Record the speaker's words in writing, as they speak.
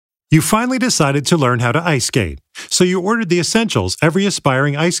You finally decided to learn how to ice skate, so you ordered the essentials every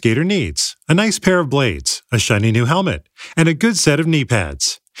aspiring ice skater needs: a nice pair of blades, a shiny new helmet, and a good set of knee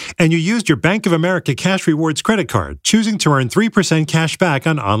pads. And you used your Bank of America Cash Rewards credit card, choosing to earn 3% cash back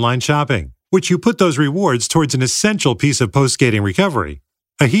on online shopping, which you put those rewards towards an essential piece of post-skating recovery: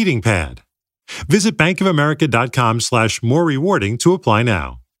 a heating pad. Visit bankofamerica.com/more rewarding to apply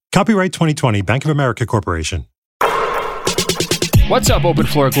now. Copyright 2020, Bank of America Corporation. What's up, Open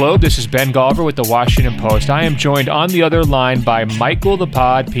Floor Globe? This is Ben Golliver with the Washington Post. I am joined on the other line by Michael the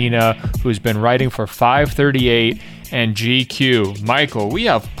Pod Pina, who's been writing for 538 and GQ. Michael, we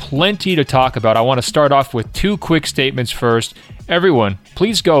have plenty to talk about. I want to start off with two quick statements first. Everyone,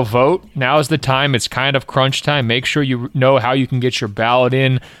 please go vote. Now's the time. It's kind of crunch time. Make sure you know how you can get your ballot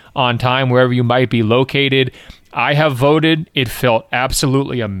in on time wherever you might be located. I have voted. It felt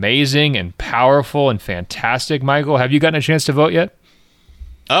absolutely amazing and powerful and fantastic. Michael, have you gotten a chance to vote yet?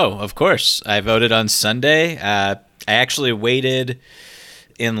 Oh, of course. I voted on Sunday. I actually waited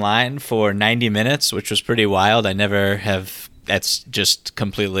in line for 90 minutes, which was pretty wild. I never have. That's just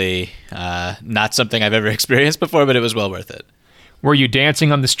completely not something I've ever experienced before, but it was well worth it. Were you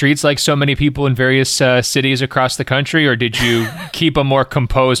dancing on the streets like so many people in various cities across the country, or did you keep a more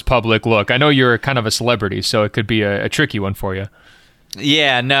composed public look? I know you're kind of a celebrity, so it could be a tricky one for you.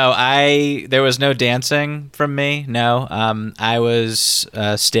 Yeah, no, there was no dancing from me. No, I was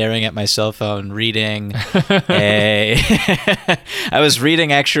staring at my cell phone, reading I was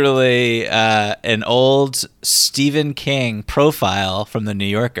reading actually an old Stephen King profile from the New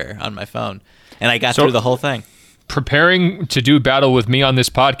Yorker on my phone, and I got through the whole thing. Preparing to do battle with me on this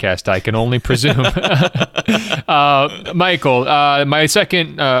podcast, I can only presume. Michael, my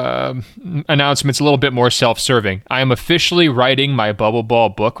second announcement's a little bit more self-serving. I am officially writing my Bubble Ball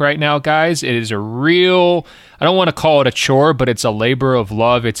book right now, guys. It is a real, I don't want to call it a chore, but it's a labor of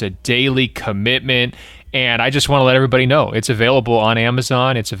love. It's a daily commitment. And I just want to let everybody know it's available on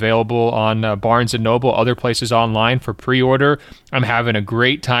Amazon. It's available on Barnes & Noble, other places online for pre-order. I'm having a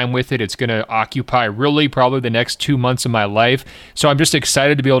great time with it. It's going to occupy really probably the next 2 months of my life. So I'm just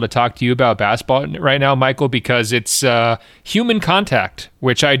excited to be able to talk to you about basketball right now, Michael, because it's human contact,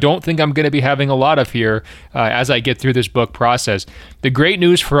 which I don't think I'm going to be having a lot of here as I get through this book process. The great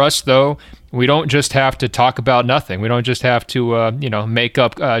news for us, though, we don't just have to talk about nothing. We don't just have to, make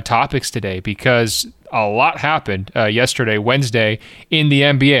up topics today, because a lot happened yesterday, Wednesday, in the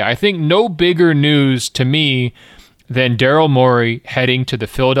NBA. I think no bigger news to me than Daryl Morey heading to the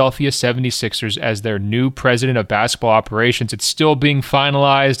Philadelphia 76ers as their new president of basketball operations. It's still being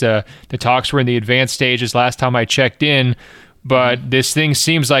finalized. The talks were in the advanced stages last time I checked in, but this thing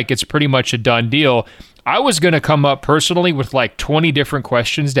seems like it's pretty much a done deal. I was going to come up personally with like 20 different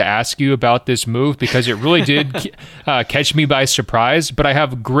questions to ask you about this move, because it really did catch me by surprise. But I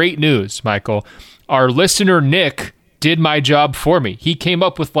have great news, Michael. Our listener, Nick, did my job for me. He came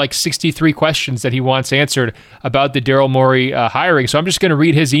up with like 63 questions that he wants answered about the Daryl Morey hiring. So I'm just going to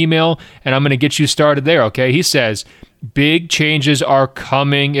read his email, and I'm going to get you started there, okay? He says, big changes are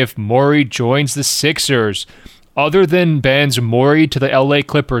coming if Morey joins the Sixers. Other than Ben's Morey to the LA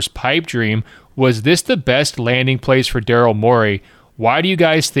Clippers pipe dream, was this the best landing place for Daryl Morey? Why do you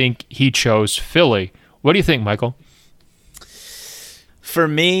guys think he chose Philly? What do you think, Michael? For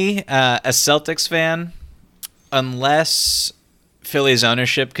me, a Celtics fan, unless Philly's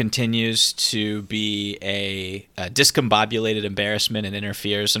ownership continues to be a discombobulated embarrassment and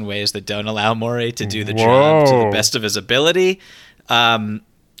interferes in ways that don't allow Morey to do the job to the best of his ability,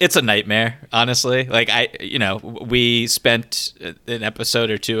 it's a nightmare, honestly. Like, we spent an episode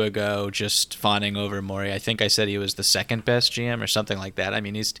or two ago just fawning over Morey. I think I said he was the second best GM or something like that. I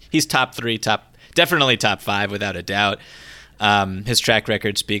mean, he's top three, definitely top five without a doubt. His track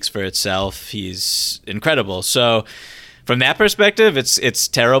record speaks for itself. He's incredible. So from that perspective, it's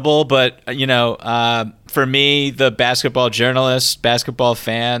terrible. But, for me, the basketball journalist, basketball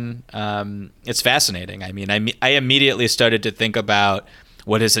fan, it's fascinating. I mean, I immediately started to think about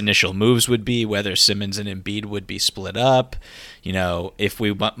what his initial moves would be, whether Simmons and Embiid would be split up, if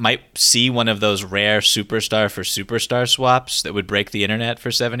we might see one of those rare superstar for superstar swaps that would break the internet for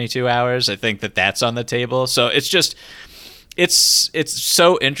 72 hours. I think that's on the table. So it's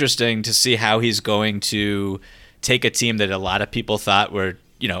so interesting to see how he's going to take a team that a lot of people thought were,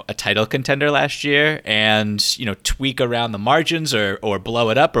 a title contender last year and, tweak around the margins or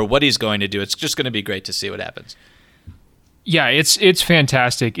blow it up, or what he's going to do. It's just going to be great to see what happens. Yeah, it's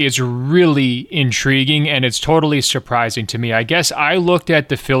fantastic. It's really intriguing, and it's totally surprising to me. I guess I looked at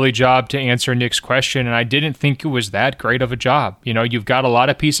the Philly job to answer Nick's question, and I didn't think it was that great of a job. You've got a lot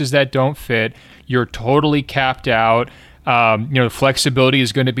of pieces that don't fit. You're totally capped out. The flexibility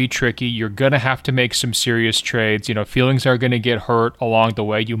is going to be tricky. You're going to have to make some serious trades. Feelings are going to get hurt along the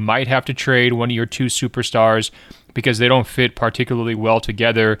way. You might have to trade one of your two superstars because they don't fit particularly well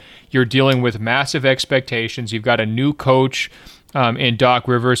together. You're dealing with massive expectations. You've got a new coach in Doc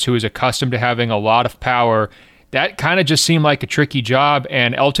Rivers who is accustomed to having a lot of power. That kind of just seemed like a tricky job,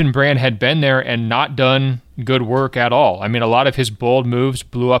 and Elton Brand had been there and not done good work at all. I mean, a lot of his bold moves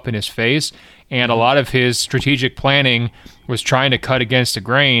blew up in his face, and a lot of his strategic planning was trying to cut against the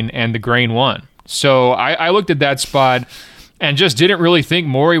grain, and the grain won. So I looked at that spot and just didn't really think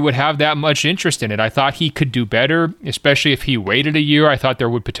Morey would have that much interest in it. I thought he could do better, especially if he waited a year. I thought there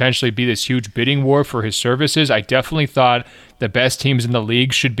would potentially be this huge bidding war for his services. I definitely thought the best teams in the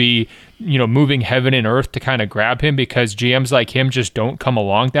league should be, moving heaven and earth to kind of grab him, because GMs like him just don't come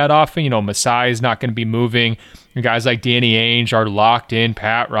along that often. Masai is not going to be moving. Guys like Danny Ainge are locked in.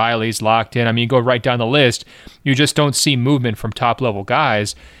 Pat Riley's locked in. I mean, you go right down the list. You just don't see movement from top-level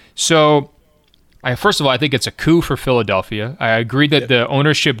guys. So first of all, I think it's a coup for Philadelphia. I agree that the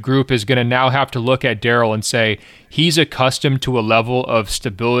ownership group is going to now have to look at Daryl and say, he's accustomed to a level of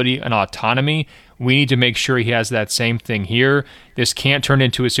stability and autonomy. We need to make sure he has that same thing here. This can't turn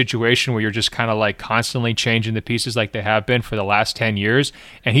into a situation where you're just kind of like constantly changing the pieces like they have been for the last 10 years.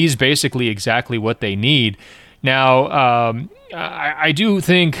 And he's basically exactly what they need. Now, I do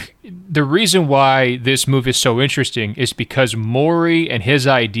think the reason why this move is so interesting is because Morey and his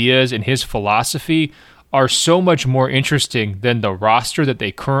ideas and his philosophy are so much more interesting than the roster that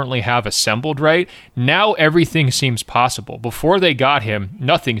they currently have assembled, right? Now everything seems possible. Before they got him,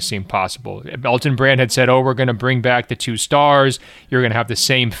 nothing seemed possible. Elton Brand had said, we're going to bring back the two stars. You're going to have the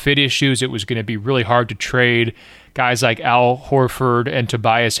same fit issues. It was going to be really hard to trade guys like Al Horford and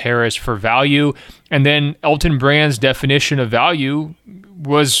Tobias Harris for value. And then Elton Brand's definition of value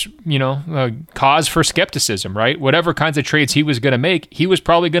was, a cause for skepticism, right? Whatever kinds of trades he was going to make, he was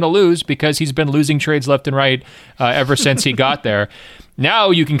probably going to lose because he's been losing trades left and right ever since he got there. Now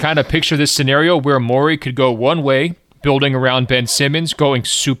you can kind of picture this scenario where Morey could go one way, building around Ben Simmons, going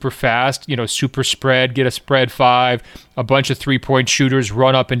super fast, super spread, get a spread 5, a bunch of three-point shooters,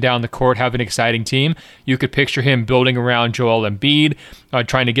 run up and down the court, have an exciting team. You could picture him building around Joel Embiid,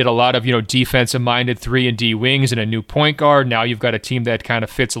 trying to get a lot of, defensive-minded 3 and D wings and a new point guard. Now you've got a team that kind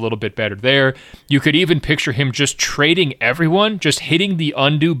of fits a little bit better there. You could even picture him just trading everyone, just hitting the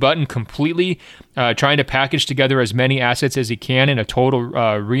undo button completely, trying to package together as many assets as he can in a total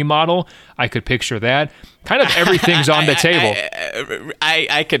remodel. I could picture that. Kind of everything's on the table.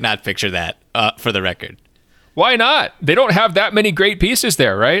 I could not picture that, for the record. Why not? They don't have that many great pieces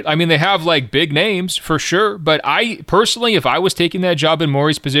there, right? I mean, they have like big names for sure, but I personally, if I was taking that job in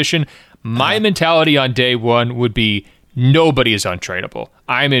Morey's position, my mentality on day one would be nobody is untradeable.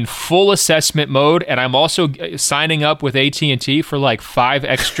 I'm in full assessment mode, and I'm also signing up with AT&T for like 5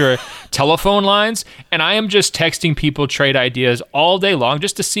 extra telephone lines, and I am just texting people trade ideas all day long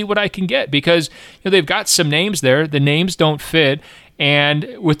just to see what I can get, because they've got some names there. The names don't fit.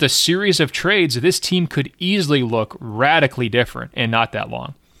 And with a series of trades, this team could easily look radically different in not that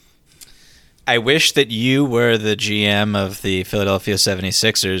long. I wish that you were the GM of the Philadelphia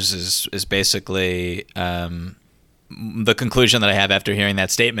 76ers is basically the conclusion that I have after hearing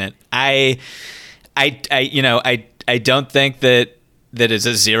that statement. I don't think that is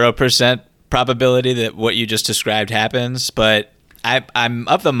a 0% probability that what you just described happens, but I'm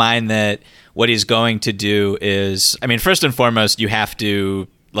of the mind that what he's going to do is, first and foremost, you have to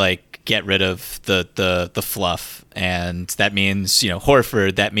get rid of the fluff, and that means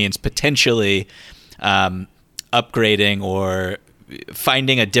Horford. That means potentially upgrading or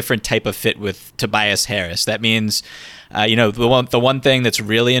finding a different type of fit with Tobias Harris. That means the one thing that's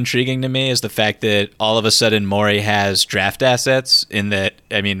really intriguing to me is the fact that all of a sudden Morey has draft assets. In that,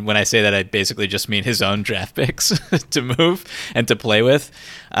 when I say that, I basically just mean his own draft picks to move and to play with.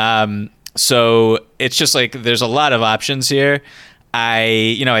 So it's just there's a lot of options here.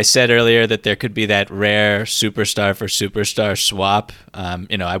 I said earlier that there could be that rare superstar for superstar swap.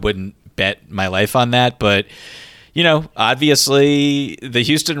 I wouldn't bet my life on that, but obviously the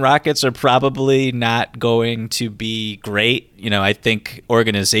Houston Rockets are probably not going to be great. I think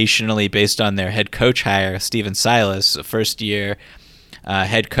organizationally, based on their head coach hire, Stephen Silas, a first-year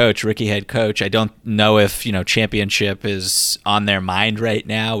rookie head coach, I don't know if, championship is on their mind right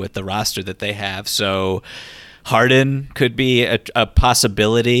now with the roster that they have. So Harden could be a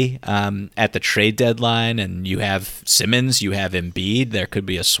possibility at the trade deadline, and you have Simmons, you have Embiid. There could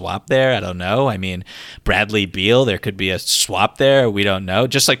be a swap there. I don't know. Bradley Beal, there could be a swap there. We don't know.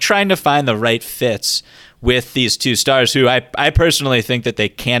 Just trying to find the right fits with these two stars who I personally think that they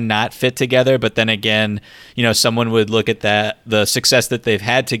cannot fit together. But then again, someone would look at the success that they've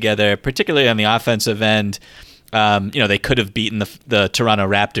had together, particularly on the offensive end. They could have beaten the Toronto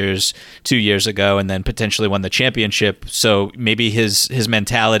Raptors 2 years ago and then potentially won the championship. So maybe his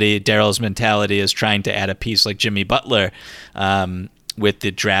mentality, Daryl's mentality, is trying to add a piece like Jimmy Butler with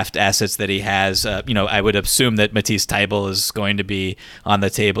the draft assets that he has. I would assume that Matisse Thybulle is going to be on the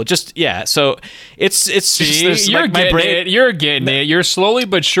table. So it's just you're getting it. You're slowly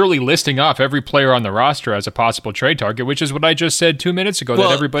but surely listing off every player on the roster as a possible trade target, which is what I just said 2 minutes ago, that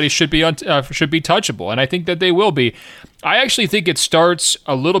everybody should be touchable, and I think that they will be. I actually think it starts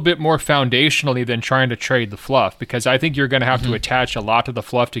a little bit more foundationally than trying to trade the fluff, because I think you're going to have to attach a lot to the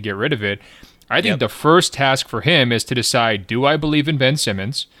fluff to get rid of it. I think the first task for him is to decide, do I believe in Ben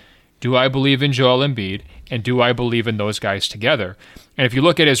Simmons? Do I believe in Joel Embiid? And do I believe in those guys together? And if you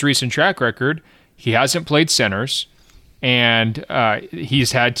look at his recent track record, he hasn't played centers, and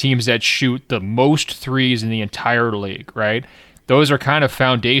he's had teams that shoot the most threes in the entire league, right? Those are kind of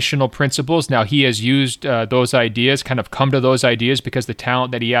foundational principles. Now, he has used those ideas, kind of come to those ideas because the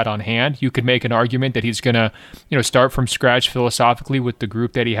talent that he had on hand. You could make an argument that he's going to, start from scratch philosophically with the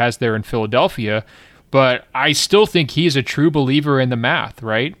group that he has there in Philadelphia. But I still think he's a true believer in the math,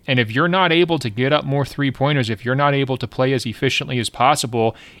 right? And if you're not able to get up more three-pointers, if you're not able to play as efficiently as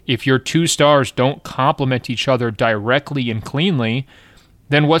possible, if your two stars don't complement each other directly and cleanly,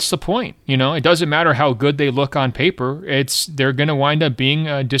 then what's the point? It doesn't matter how good they look on paper. They're going to wind up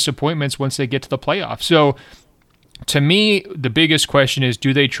being disappointments once they get to the playoffs. So to me, the biggest question is,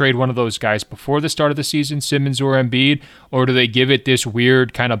 do they trade one of those guys before the start of the season, Simmons or Embiid, or do they give it this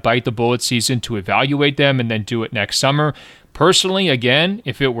weird kind of bite the bullet season to evaluate them and then do it next summer? Personally, again,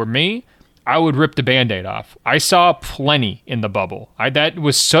 if it were me, I would rip the Band-Aid off. I saw plenty in the bubble. That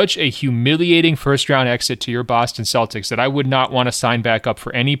was such a humiliating first-round exit to your Boston Celtics that I would not want to sign back up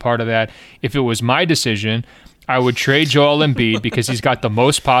for any part of that. If it was my decision, I would trade Joel Embiid because he's got the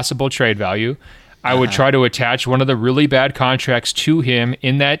most possible trade value. I would try to attach one of the really bad contracts to him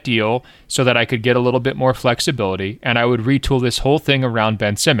in that deal so that I could get a little bit more flexibility, and I would retool this whole thing around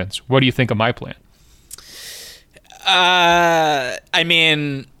Ben Simmons. What do you think of my plan? I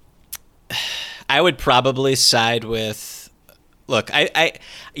would probably side with. Look, I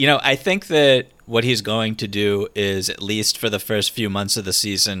think that what he's going to do is, at least for the first few months of the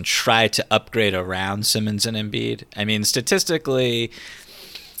season, try to upgrade around Simmons and Embiid. I mean, statistically,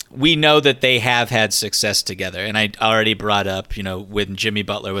 we know that they have had success together, and I already brought up, when Jimmy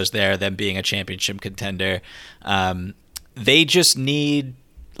Butler was there, them being a championship contender. They just need,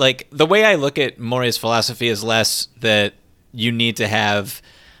 the way I look at Morey's philosophy is less that you need to have.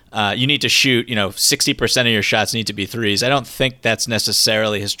 You need to shoot, 60% of your shots need to be threes. I don't think that's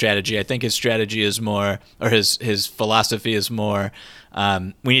necessarily his strategy. I think his strategy is more, or his philosophy is more,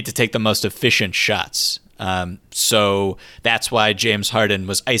 we need to take the most efficient shots. So that's why James Harden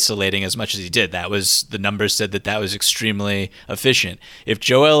was isolating as much as he did. The numbers said that was extremely efficient. If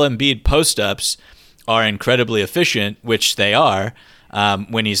Joel Embiid post-ups are incredibly efficient, which they are,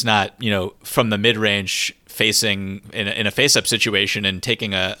 when he's not, from the mid-range facing in a face-up situation and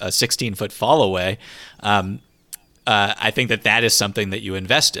taking a 16-foot fall away, I think that is something that you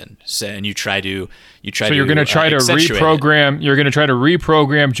invest in. And you try to. So you're going to try to reprogram. You're going to try to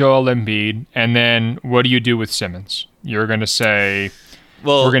reprogram Joel Embiid, and then what do you do with Simmons? You're going to say,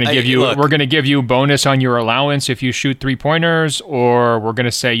 well, we're going to give you bonus on your allowance if you shoot 3-pointers, or we're going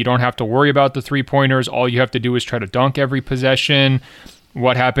to say you don't have to worry about the 3-pointers. All you have to do is try to dunk every possession.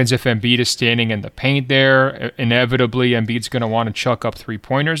 What happens if Embiid is standing in the paint there? Inevitably, Embiid's going to want to chuck up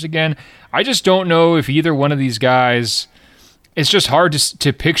 3-pointers again. I just don't know if either one of these guys. It's just hard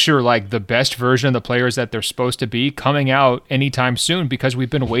to picture the best version of the players that they're supposed to be coming out anytime soon, because we've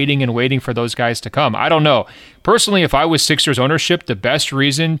been waiting and waiting for those guys to come. I don't know. Personally, if I was Sixers ownership, the best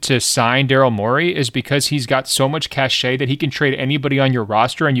reason to sign Daryl Morey is because he's got so much cachet that he can trade anybody on your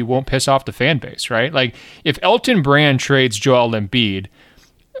roster and you won't piss off the fan base, right? If Elton Brand trades Joel Embiid,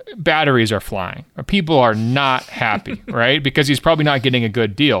 batteries are flying. People are not happy, right? Because he's probably not getting a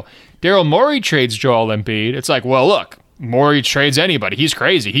good deal. Daryl Morey trades Joel Embiid. It's well, look, Morey trades anybody. He's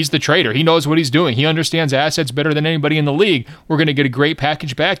crazy. He's the trader. He knows what he's doing. He understands assets better than anybody in the league. We're going to get a great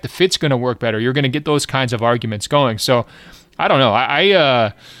package back. The fit's going to work better. You're going to get those kinds of arguments going. So I don't know.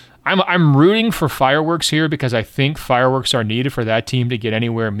 I'm rooting for fireworks here because I think fireworks are needed for that team to get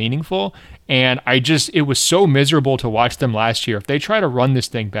anywhere meaningful. And it was so miserable to watch them last year. If they try to run this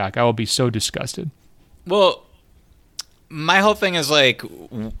thing back, I will be so disgusted. Well, my whole thing is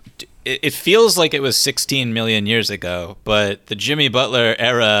it feels like it was 16 million years ago, but the Jimmy Butler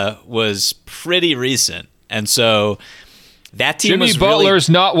era was pretty recent. And so that team Jimmy was Butler's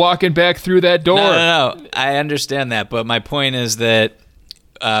not walking back through that door. No. I understand that. But my point is that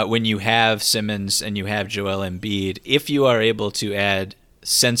when you have Simmons and you have Joel Embiid, if you are able to add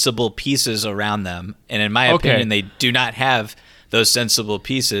sensible pieces around them, and in my opinion, they do not have those sensible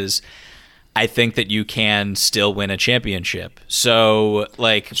pieces, I think that you can still win a championship. So,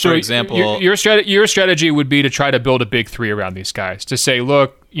 for example, your strategy would be to try to build a big three around these guys, to say,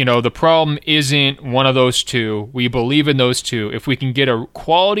 look, the problem isn't one of those two. We believe in those two. If we can get a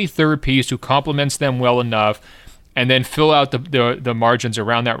quality third piece who complements them well enough, and then fill out the margins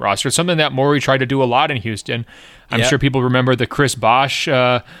around that roster. Something that Morey tried to do a lot in Houston. I'm sure people remember the Chris Bosh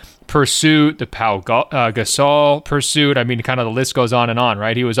pursuit, the Pau Gasol pursuit. I mean, kind of the list goes on and on,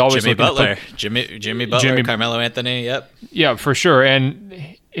 right? He was always Jimmy Butler, Carmelo Anthony. Yep. Yeah, for sure. And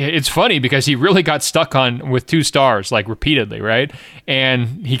it's funny because he really got stuck with two stars repeatedly, right?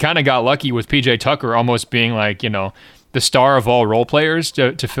 And he kind of got lucky with PJ Tucker almost being the star of all role players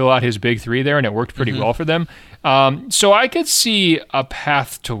to fill out his big three there, and it worked pretty well for them. So I could see a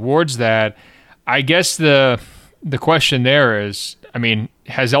path towards that. I guess the question there is,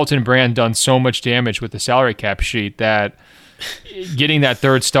 has Elton Brand done so much damage with the salary cap sheet that getting that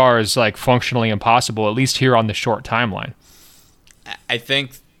third star is functionally impossible, at least here on the short timeline? I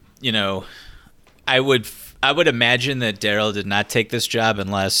think, I would imagine that Daryl did not take this job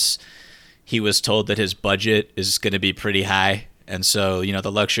unless he was told that his budget is going to be pretty high. And so,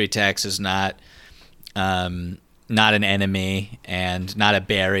 the luxury tax is not an enemy and not a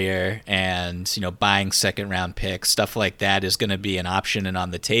barrier. And, buying second round picks, stuff like that is going to be an option and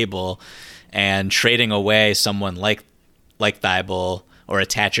on the table. And trading away someone like Thibault or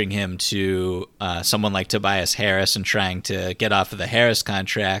attaching him to someone like Tobias Harris and trying to get off of the Harris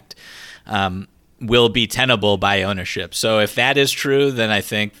contract will be tenable by ownership. So if that is true, then I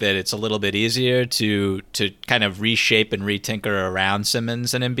think that it's a little bit easier to kind of reshape and retinker around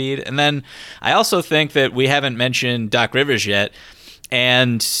Simmons and Embiid. And then I also think that we haven't mentioned Doc Rivers yet.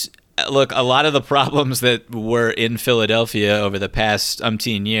 And look, a lot of the problems that were in Philadelphia over the past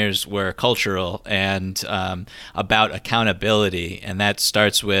umpteen years were cultural and about accountability. And that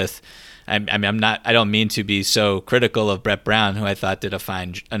starts with, I don't mean to be so critical of Brett Brown, who I thought did a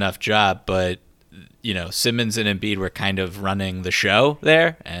fine enough job, but Simmons and Embiid were kind of running the show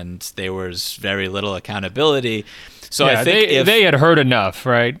there, and there was very little accountability. So I think they had heard enough,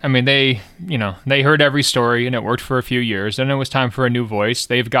 right? They heard every story, and it worked for a few years. Then it was time for a new voice.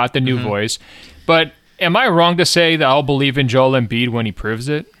 They've got the new voice. But am I wrong to say that I'll believe in Joel Embiid when he proves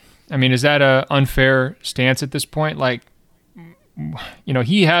it? Is that an unfair stance at this point?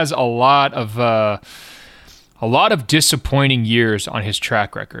 He has a lot of disappointing years on his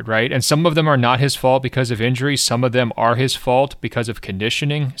track record, right? And some of them are not his fault because of injury. Some of them are his fault because of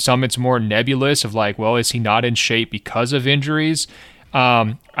conditioning. Some it's more nebulous of is he not in shape because of injuries?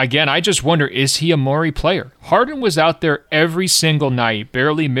 Again, I just wonder, is he a Morey player? Harden was out there every single night,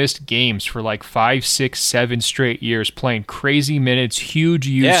 barely missed games for 5, 6, 7 straight years, playing crazy minutes, huge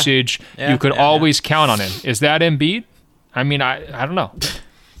usage. You could always count on him. Is that Embiid? I don't know.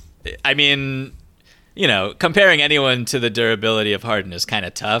 Comparing anyone to the durability of Harden is kind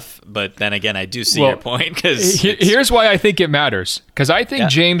of tough, but then again, I do see your point. Here's why I think it matters. Because I think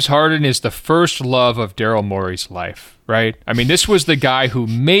James Harden is the first love of Daryl Morey's life, right? This was the guy who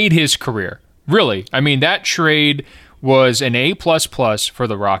made his career. Really. That trade was an A++ for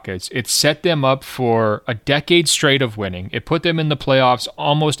the Rockets. It set them up for a decade straight of winning. It put them in the playoffs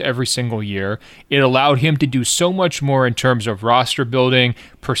almost every single year. It allowed him to do so much more in terms of roster building,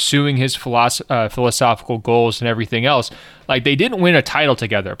 pursuing his philosophical goals and everything else. They didn't win a title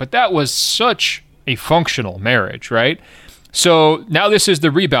together, but that was such a functional marriage, right? So now this is the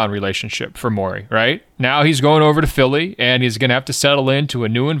rebound relationship for Morey, right? Now he's going over to Philly, and he's going to have to settle into a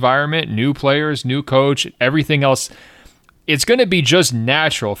new environment, new players, new coach, everything else. It's going to be just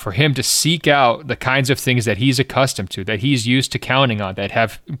natural for him to seek out the kinds of things that he's accustomed to, that he's used to counting on, that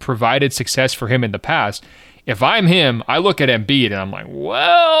have provided success for him in the past. If I'm him, I look at Embiid and I'm like,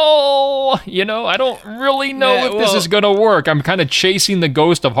 I don't really know if this is going to work. I'm kind of chasing the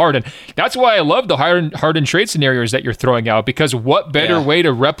ghost of Harden. That's why I love the Harden trade scenarios that you're throwing out, because what better way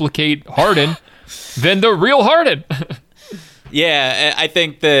to replicate Harden than the real Harden? I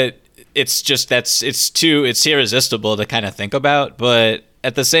think that it's irresistible to kind of think about, but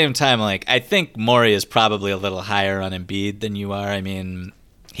at the same time, I think Morey is probably a little higher on Embiid than you are.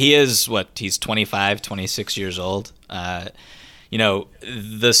 He is, he's 25, 26 years old. The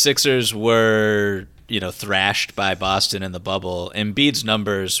Sixers were, thrashed by Boston in the bubble, Embiid's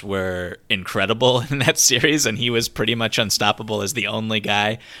numbers were incredible in that series, and he was pretty much unstoppable as the only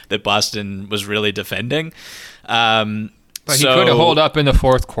guy that Boston was really defending. But he couldn't hold up in the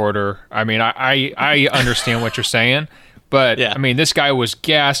fourth quarter. I mean, I understand what you're saying, but yeah. I mean, this guy was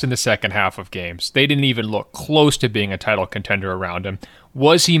gassed in the second half of games. They didn't even look close to being a title contender around him.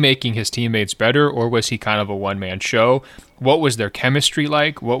 Was he making his teammates better, or was he kind of a one-man show? What was their chemistry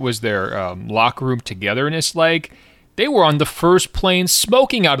like? What was their locker room togetherness like? They were on the first plane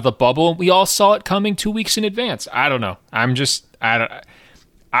smoking out of the bubble, and we all saw it coming 2 weeks in advance. I don't know.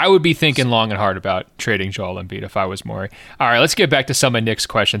 I would be thinking long and hard about trading Joel Embiid if I was Morey. All right, let's get back to some of Nick's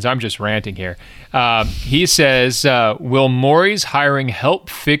questions. I'm just ranting here. He says, will Morey's hiring help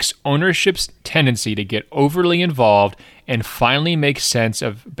fix ownership's tendency to get overly involved and finally make sense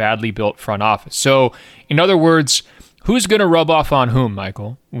of badly built front office? So, in other words, who's going to rub off on whom,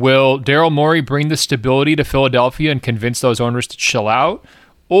 Michael? Will Daryl Morey bring the stability to Philadelphia and convince those owners to chill out?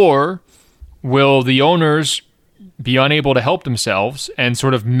 Or will the owners be unable to help themselves and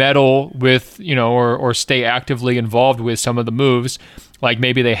sort of meddle with, or stay actively involved with some of the moves, like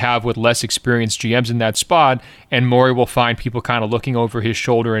maybe they have with less experienced GMs in that spot, and Morey will find people kind of looking over his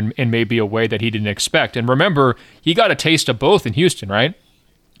shoulder in maybe a way that he didn't expect. And remember, he got a taste of both in Houston, right?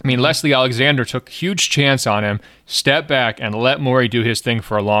 I mean, Leslie Alexander took a huge chance on him, stepped back, and let Morey do his thing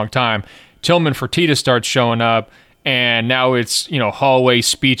for a long time. Tillman Fertitta starts showing up, and now it's, hallway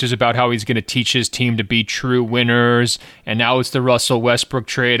speeches about how he's going to teach his team to be true winners. And now it's the Russell Westbrook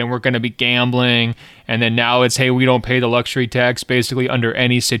trade, and we're going to be gambling. And then now it's, hey, we don't pay the luxury tax basically under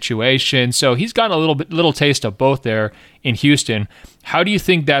any situation. So he's gotten a little taste of both there in Houston. How do you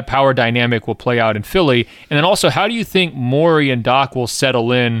think that power dynamic will play out in Philly? And then also, how do you think Morey and Doc will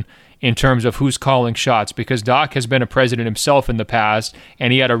settle in terms of who's calling shots? Because Doc has been a president himself in the past,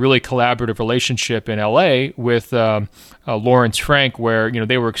 and he had a really collaborative relationship in L.A. with Lawrence Frank, where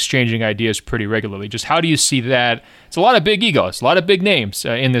they were exchanging ideas pretty regularly. Just how do you see that? It's a lot of big egos, a lot of big names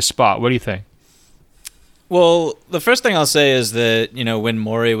in this spot. What do you think? Well, the first thing I'll say is that when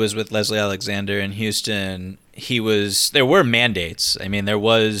Morey was with Leslie Alexander in Houston, there were mandates. I mean, there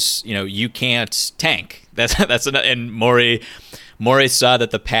was you can't tank. And Morey saw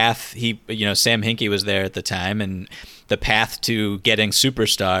that the path Sam Hinkie was there at the time, and the path to getting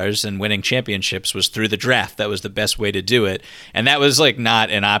superstars and winning championships was through the draft. That was the best way to do it. And that was not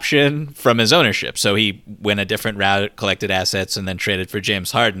an option from his ownership. So he went a different route, collected assets, and then traded for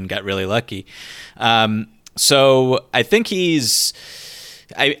James Harden, got really lucky. So I think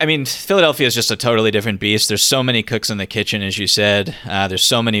I mean, Philadelphia is just a totally different beast. There's so many cooks in the kitchen, as you said. There's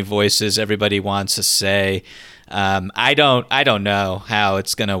so many voices everybody wants to say. I don't know how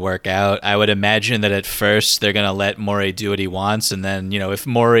it's going to work out. I would imagine that at first they're going to let Morey do what he wants. And then, if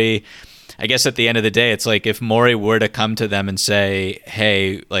Morey, I guess at the end of the day, it's like if Morey were to come to them and say,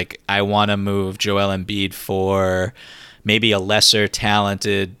 hey, I want to move Joel Embiid for maybe a lesser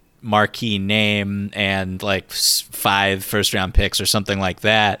talented marquee name and 5 first-round picks or something like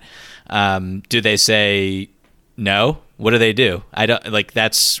that, do they say no? What do they do? I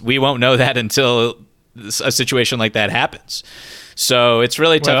don't we won't know that until a situation like that happens. So it's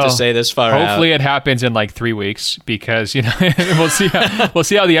really tough to say this far out. Hopefully it happens in 3 weeks, because we'll see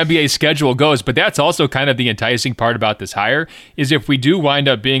how the NBA schedule goes. But that's also kind of the enticing part about this hire, is if we do wind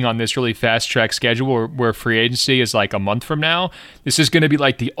up being on this really fast track schedule where free agency is a month from now, this is going to be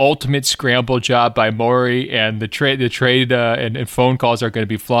the ultimate scramble job by Morey, and the trade and phone calls are going to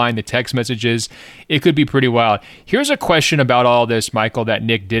be flying, the text messages. It could be pretty wild. Here's a question about all this, Michael, that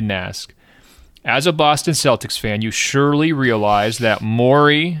Nick didn't ask. As a Boston Celtics fan, you surely realize that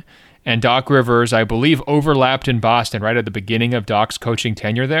Morey and Doc Rivers, I believe, overlapped in Boston right at the beginning of Doc's coaching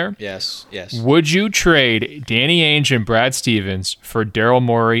tenure there. Yes. Would you trade Danny Ainge and Brad Stevens for Daryl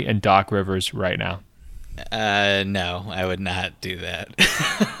Morey and Doc Rivers right now? No, I would not do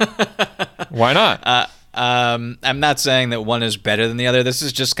that. Why not? I'm not saying that one is better than the other. This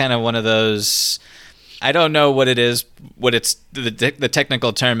is just kind of one of those... I don't know what it is, the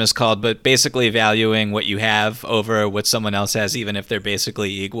technical term is called, but basically valuing what you have over what someone else has, even if they're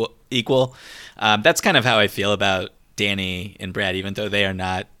basically equal. That's kind of how I feel about Danny and Brad, even though they are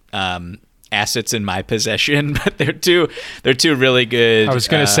not assets in my possession, but they're two really good. I was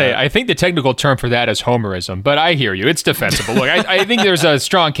going to say, I think the technical term for that is homerism, but I hear you. It's defensible. Look, I think there's a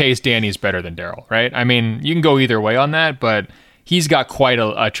strong case Danny's better than Daryl, right? I mean, you can go either way on that, but he's got quite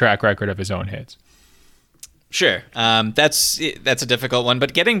a track record of his own hits. Sure. That's a difficult one.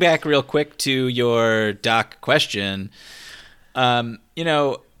 But getting back real quick to your Doc question, who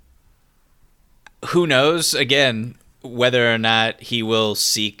knows? Again, whether or not he will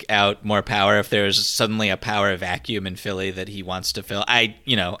seek out more power if there's suddenly a power vacuum in Philly that he wants to fill. I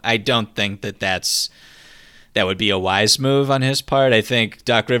don't think that would be a wise move on his part. I think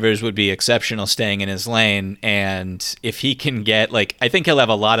Doc Rivers would be exceptional staying in his lane, and if he can get, I think he'll have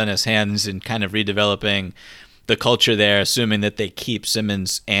a lot on his hands in kind of redeveloping the culture there, assuming that they keep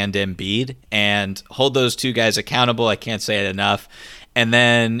Simmons and Embiid and hold those two guys accountable. I can't say it enough. And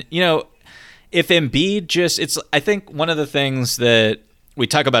then, if Embiid I think one of the things that we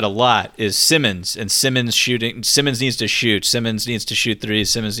talk about a lot is Simmons and Simmons shooting. Simmons needs to shoot. Simmons needs to shoot threes.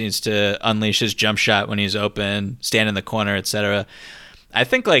 Simmons needs to unleash his jump shot when he's open, stand in the corner, etc. I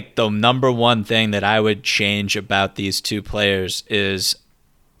think the number one thing that I would change about these two players is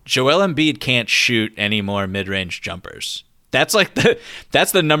Joel Embiid can't shoot any more mid-range jumpers. That's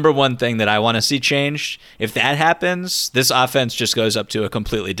that's the number one thing that I want to see changed. If that happens, this offense just goes up to a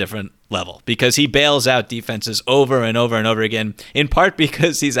completely different level because he bails out defenses over and over and over again, in part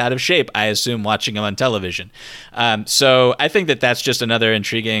because he's out of shape, I assume, watching him on television. So I think that's just another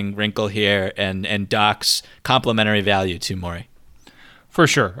intriguing wrinkle here and Doc's complementary value to Morey. For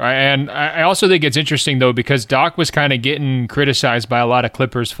sure. And I also think it's interesting, though, because Doc was kind of getting criticized by a lot of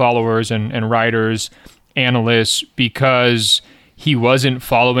Clippers followers and writers, analysts, because he wasn't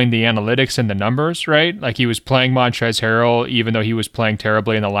following the analytics and the numbers, right? He was playing Montrezl Harrell, even though he was playing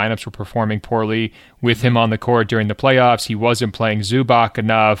terribly and the lineups were performing poorly with him on the court during the playoffs. He wasn't playing Zubac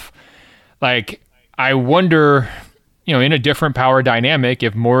enough. I wonder, in a different power dynamic,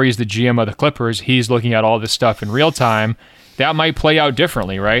 if Morey's the GM of the Clippers, he's looking at all this stuff in real time, that might play out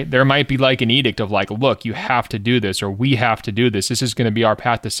differently, right? There might be an edict of look, you have to do this, or we have to do this. This is going to be our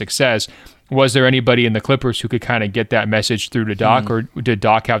path to success. Was there anybody in the Clippers who could kind of get that message through to Doc, or did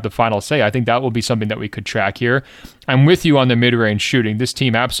Doc have the final say? I think that will be something that we could track here. I'm with you on the mid-range shooting. This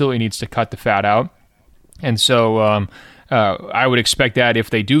team absolutely needs to cut the fat out. And so I would expect that if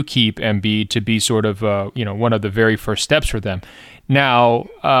they do keep Embiid to be sort of one of the very first steps for them. Now,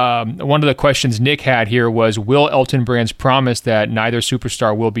 one of the questions Nick had here was, will Elton Brand's promise that neither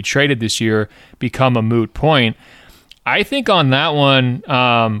superstar will be traded this year become a moot point? I think on that one,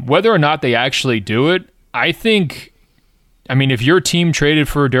 whether or not they actually do it, if your team traded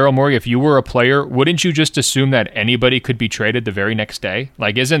for Daryl Morey, if you were a player, wouldn't you just assume that anybody could be traded the very next day?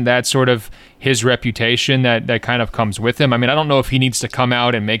 Isn't that sort of his reputation that kind of comes with him? I don't know if he needs to come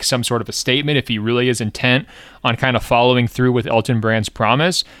out and make some sort of a statement if he really is intent on kind of following through with Elton Brand's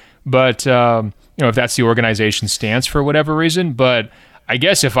promise, but if that's the organization's stance for whatever reason. But I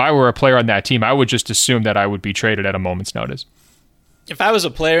guess if I were a player on that team, I would just assume that I would be traded at a moment's notice. If I was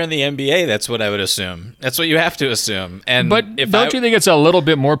a player in the NBA, that's what I would assume. That's what you have to assume. But don't you think it's a little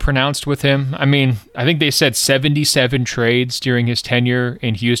bit more pronounced with him? I think they said 77 trades during his tenure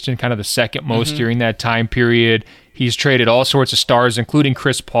in Houston, kind of the second most during that time period. He's traded all sorts of stars, including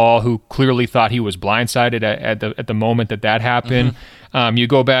Chris Paul, who clearly thought he was blindsided at the moment that happened. You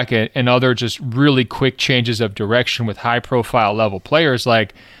go back and other just really quick changes of direction with high-profile level players.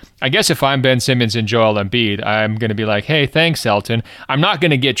 I guess if I'm Ben Simmons and Joel Embiid, I'm going to be like, hey, thanks, Elton. I'm not going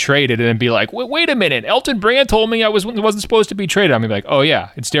to get traded and then be like, wait a minute, Elton Brand told me I wasn't supposed to be traded. I'm going to be like, oh, yeah,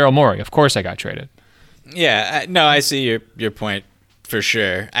 it's Daryl Morey. Of course I got traded. Yeah, no, I see your point for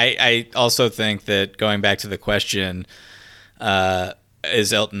sure. I also think that going back to the question,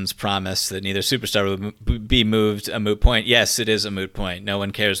 is Elton's promise that neither superstar would be moved a moot point? Yes, it is a moot point. No one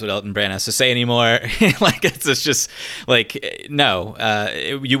cares what Elton Brand has to say anymore. It's just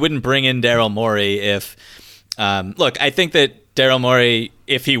no. You wouldn't bring in Daryl Morey if. Look, I think that Daryl Morey,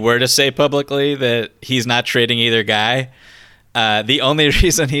 if he were to say publicly that he's not trading either guy, the only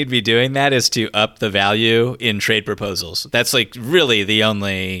reason he'd be doing that is to up the value in trade proposals. That's really the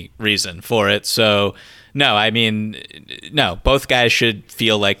only reason for it. So. No, both guys should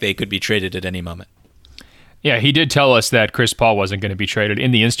feel like they could be traded at any moment. Yeah, he did tell us that Chris Paul wasn't going to be traded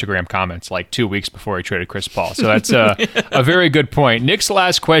in the Instagram comments 2 weeks before he traded Chris Paul. So that's a very good point. Nick's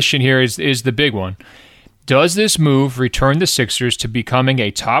last question here is the big one. Does this move return the Sixers to becoming a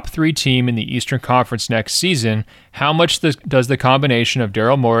top 3 team in the Eastern Conference next season? How much does the combination of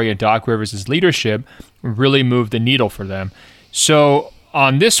Daryl Morey and Doc Rivers' leadership really move the needle for them? So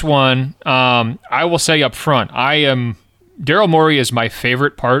on this one, I will say up front, Daryl Morey is my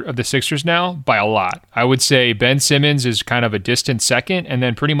favorite part of the Sixers now by a lot. I would say Ben Simmons is kind of a distant second, and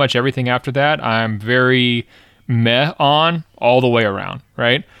then pretty much everything after that, I'm very meh on all the way around,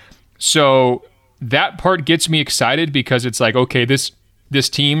 right? So that part gets me excited because it's okay, this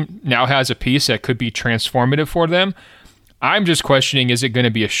team now has a piece that could be transformative for them. I'm just questioning, is it going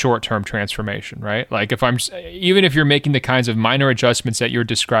to be a short-term transformation, right? Like even if you're making the kinds of minor adjustments that you're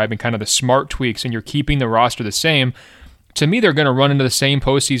describing, kind of the smart tweaks, and you're keeping the roster the same, to me, they're going to run into the same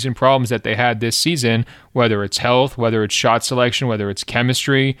postseason problems that they had this season, whether it's health, whether it's shot selection, whether it's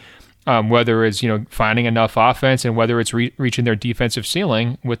chemistry, whether it's, finding enough offense, and whether it's reaching their defensive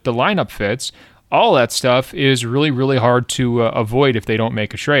ceiling with the lineup fits. All that stuff is really, really hard to avoid if they don't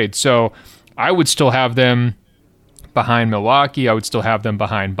make a trade. So I would still have them behind Milwaukee. I would still have them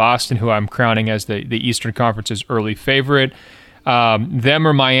behind Boston, who I'm crowning as the Eastern Conference's early favorite. Them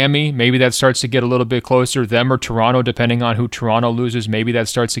or Miami, maybe that starts to get a little bit closer. Them or Toronto, depending on who Toronto loses, maybe that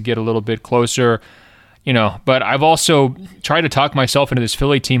starts to get a little bit closer. But I've also tried to talk myself into this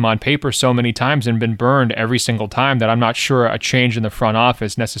Philly team on paper so many times and been burned every single time that I'm not sure a change in the front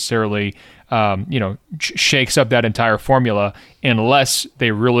office necessarily, shakes up that entire formula unless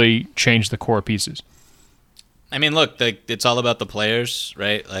they really change the core pieces. I mean, look, it's all about the players,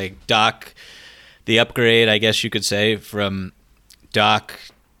 right? Like Doc, the upgrade, I guess you could say, from Doc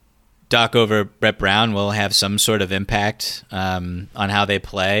over Brett Brown will have some sort of impact on how they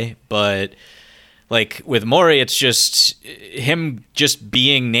play. But like with Morey, it's just him just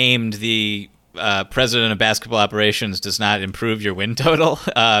being named the president of basketball operations does not improve your win total.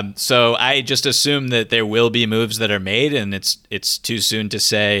 So I just assume that there will be moves that are made, and it's too soon to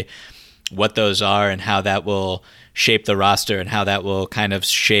say what those are and how that will shape the roster and how that will kind of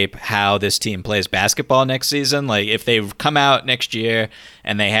shape how this team plays basketball next season. Like if they come out next year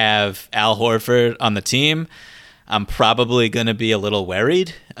and they have Al Horford on the team, I'm probably going to be a little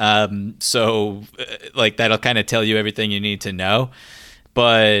worried. So like that'll kind of tell you everything you need to know.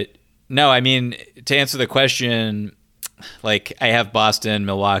 But no, I mean, to answer the question, like I have Boston,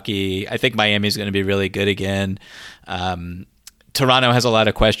 Milwaukee. I think Miami's going to be really good again. Toronto has a lot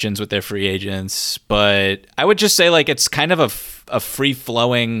of questions with their free agents, but I would just say like it's kind of a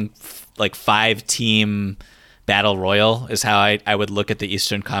free-flowing like 5-team battle royal is how I would look at the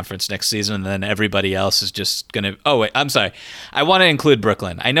Eastern Conference next season, and then everybody else is just going to – oh, wait, I'm sorry. I want to include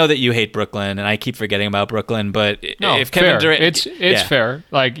Brooklyn. I know that you hate Brooklyn, and I keep forgetting about Brooklyn, but if Kevin Durant – It's fair.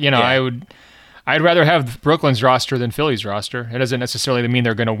 Like, I'd rather have Brooklyn's roster than Philly's roster. It doesn't necessarily mean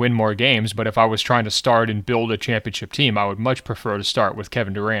they're going to win more games, but if I was trying to start and build a championship team, I would much prefer to start with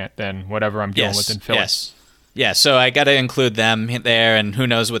Kevin Durant than whatever I'm dealing with in Philly. Yes. Yeah, so I got to include them there, and who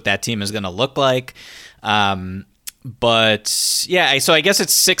knows what that team is going to look like. But yeah, so I guess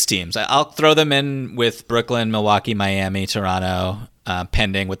it's 6 teams. I'll throw them in with Brooklyn, Milwaukee, Miami, Toronto,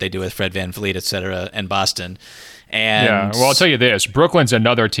 pending what they do with Fred VanVleet, et cetera, and Boston. And yeah, well, I'll tell you this. Brooklyn's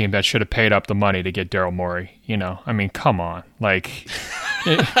another team that should have paid up the money to get Daryl Morey. I mean, come on. Like,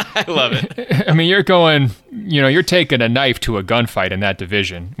 I love it. I mean, you're taking a knife to a gunfight in that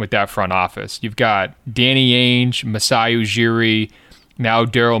division with that front office. You've got Danny Ainge, Masai Ujiri, now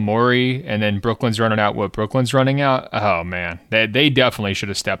Daryl Morey, and then Brooklyn's running out what Brooklyn's running out. Oh, man. They definitely should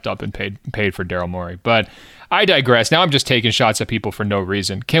have stepped up and paid for Daryl Morey. But I digress. Now I'm just taking shots at people for no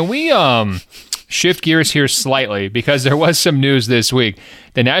reason. Can we shift gears here slightly, because there was some news this week.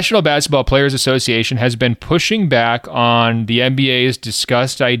 The National Basketball Players Association has been pushing back on the NBA's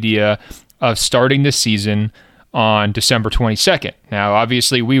discussed idea of starting the season on December 22nd. Now,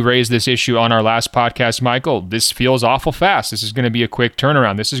 obviously, we raised this issue on our last podcast, Michael. This feels awful fast. This is going to be a quick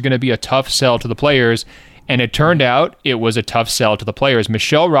turnaround. This is going to be a tough sell to the players. And it turned out it was a tough sell to the players.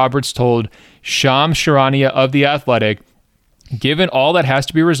 Michelle Roberts told Shams Charania of The Athletic, given all that has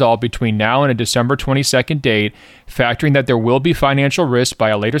to be resolved between now and a December 22nd date, factoring that there will be financial risk by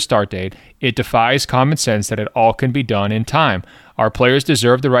a later start date, it defies common sense that it all can be done in time. Our players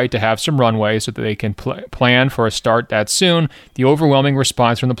deserve the right to have some runway so that they can plan for a start that soon. The overwhelming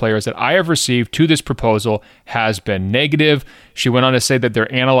response from the players that I have received to this proposal has been negative. She went on to say that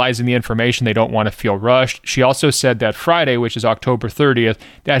they're analyzing the information. They don't want to feel rushed. She also said that Friday, which is October 30th,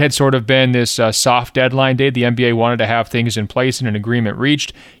 that had sort of been this soft deadline date. The NBA wanted to have things in place and an agreement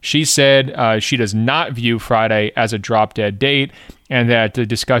reached. She said she does not view Friday as a drop-dead date and that the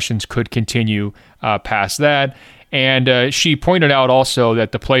discussions could continue past that. And she pointed out also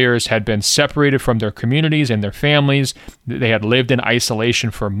that the players had been separated from their communities and their families. They had lived in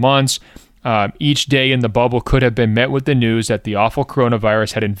isolation for months. Each day in the bubble could have been met with the news that the awful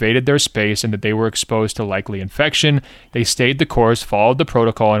coronavirus had invaded their space and that they were exposed to likely infection. They stayed the course, followed the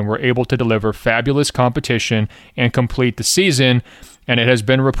protocol, and were able to deliver fabulous competition and complete the season. And it has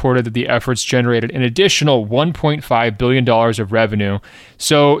been reported that the efforts generated an additional $1.5 billion of revenue.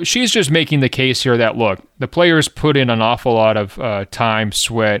 So she's just making the case here that, look, the players put in an awful lot of time,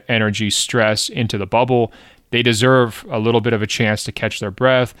 sweat, energy, stress into the bubble. They deserve a little bit of a chance to catch their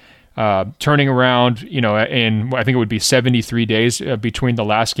breath. turning around, in I think it would be 73 days between the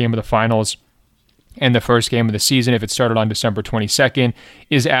last game of the finals and the first game of the season, if it started on December 22nd,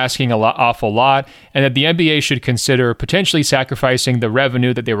 is asking awful lot, and that the NBA should consider potentially sacrificing the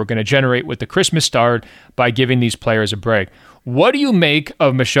revenue that they were going to generate with the Christmas start by giving these players a break. What do you make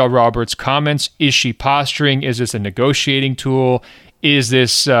of Michelle Roberts' comments? Is she posturing? Is this a negotiating tool? Is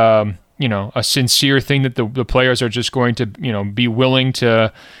this, a sincere thing that the players are just going to, be willing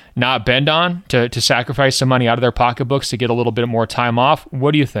to not bend on, to sacrifice some money out of their pocketbooks to get a little bit more time off?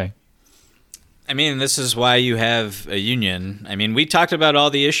 What do you think? I mean, this is why you have a union. I mean, we talked about all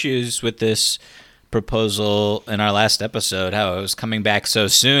the issues with this proposal in our last episode, how it was coming back so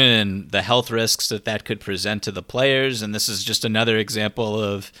soon and the health risks that could present to the players. And this is just another example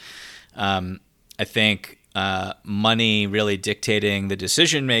of, I think, money really dictating the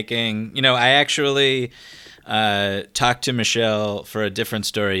decision-making. I actually talked to Michelle for a different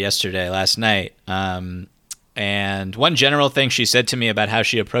story last night. And one general thing she said to me about how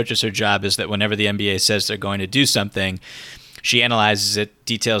she approaches her job is that whenever the NBA says they're going to do something, she analyzes it,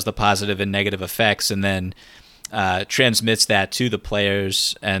 details the positive and negative effects, and then transmits that to the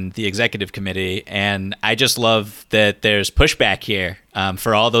players and the executive committee. And I just love that there's pushback here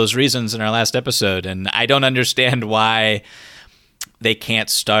for all those reasons in our last episode. And I don't understand why they can't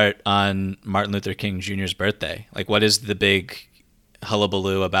start on Martin Luther King Jr.'s birthday. Like, what is the big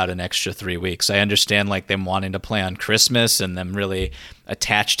hullabaloo about an extra 3 weeks? I understand them wanting to play on Christmas and them really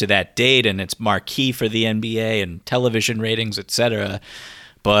attached to that date, and it's marquee for the NBA and television ratings, etc.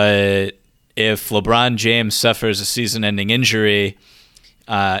 But if LeBron James suffers a season-ending injury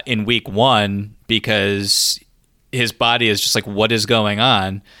in week 1 because his body is just what is going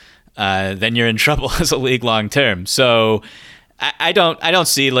on, then you're in trouble as a league long term. So I don't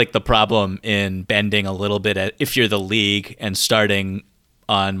see the problem in bending a little bit if you're the league and starting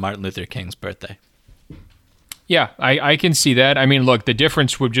on Martin Luther King's birthday. Yeah, I can see that. I mean, look, the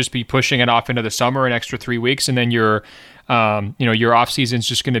difference would just be pushing it off into the summer an extra 3 weeks, and then your off season's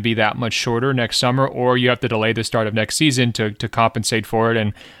just going to be that much shorter next summer, or you have to delay the start of next season to compensate for it.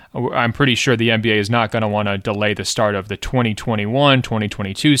 And I'm pretty sure the NBA is not going to want to delay the start of the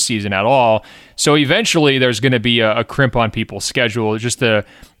 2021-2022 season at all. So eventually there's going to be a crimp on people's schedule. Just the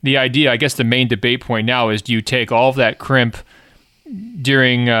idea, I guess the main debate point now is, do you take all of that crimp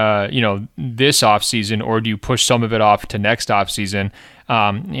during this off season, or do you push some of it off to next off season?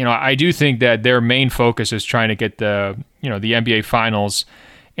 I do think that their main focus is trying to get the NBA Finals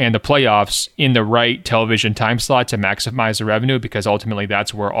and the playoffs in the right television time slot to maximize the revenue, because ultimately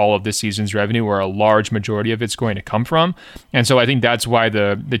that's where all of this season's revenue, or a large majority of it's, going to come from. And so I think that's why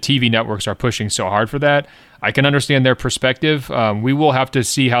the TV networks are pushing so hard for that. I can understand their perspective. We will have to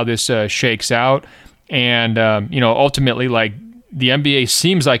see how this shakes out. And, ultimately, the NBA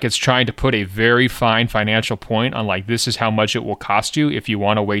seems like it's trying to put a very fine financial point on this is how much it will cost you if you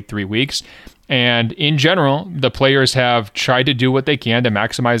want to wait 3 weeks. And in general, the players have tried to do what they can to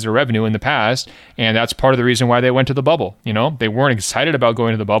maximize their revenue in the past, and that's part of the reason why they went to the bubble. They weren't excited about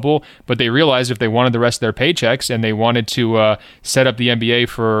going to the bubble, but they realized if they wanted the rest of their paychecks and they wanted to set up the NBA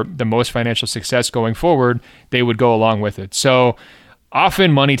for the most financial success going forward, they would go along with it. So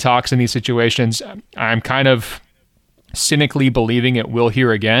often money talks in these situations. I'm kind of cynically believing it will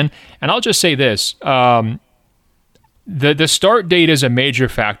here again. And I'll just say this. The start date is a major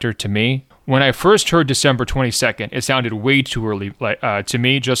factor to me. When I first heard December 22nd, it sounded way too early to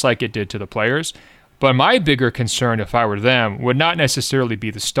me, just like it did to the players. But my bigger concern, if I were them, would not necessarily be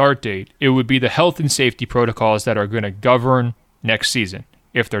the start date. It would be the health and safety protocols that are going to govern next season.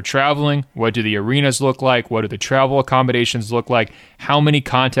 If they're traveling, what do the arenas look like? What do the travel accommodations look like? How many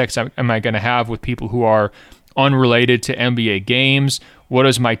contacts am I going to have with people who are unrelated to NBA games? What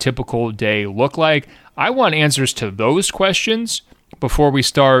does my typical day look like? I want answers to those questions before we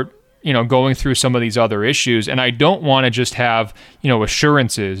start going through some of these other issues. And I don't want to just have,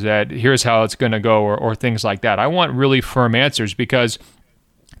 assurances that here's how it's going to go, or things like that. I want really firm answers, because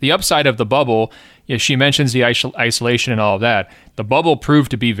the upside of the bubble, she mentions the isolation and all of that. The bubble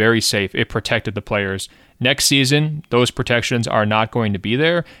proved to be very safe. It protected the players. Next season, those protections are not going to be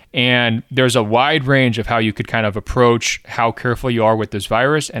there. And there's a wide range of how you could kind of approach how careful you are with this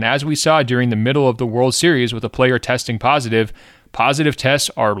virus. And as we saw during the middle of the World Series with a player testing positive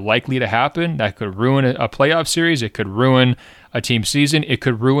tests are likely to happen. That could ruin a playoff series. It could ruin a team season. It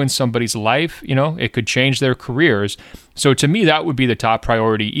could ruin somebody's life. It could change their careers. So to me, that would be the top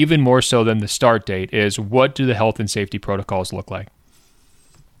priority, even more so than the start date, is what do the health and safety protocols look like?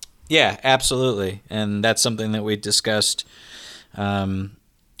 Yeah, absolutely. And that's something that we discussed in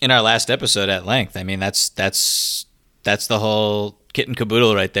our last episode at length. I mean, that's the whole kit and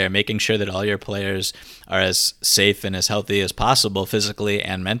caboodle right there, making sure that all your players are as safe and as healthy as possible physically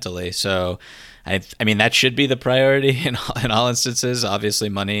and mentally. So I mean, that should be the priority in all instances. Obviously,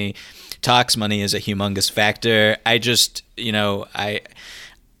 money talks. Money is a humongous factor. I just, I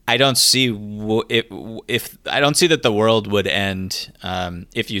don't see if I don't see that the world would end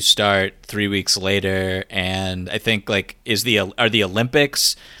if you start 3 weeks later. And I think, like, are the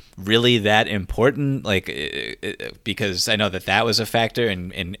Olympics really that important? Like, because I know that was a factor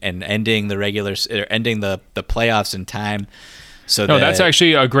in ending the ending the playoffs in time. So that's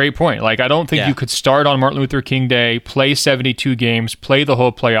actually a great point. Like, I don't think you could start on Martin Luther King Day, play 72 games, play the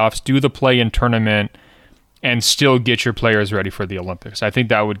whole playoffs, do the play-in tournament, and still get your players ready for the Olympics. I think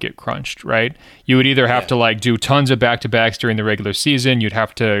that would get crunched, right? You would either have to, like, do tons of back-to-backs during the regular season. You'd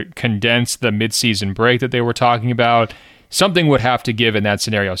have to condense the mid-season break that they were talking about. Something would have to give in that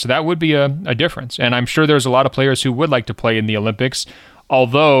scenario. So that would be a difference. And I'm sure there's a lot of players who would like to play in the Olympics,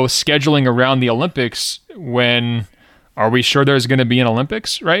 although scheduling around the Olympics when... Are we sure there's going to be an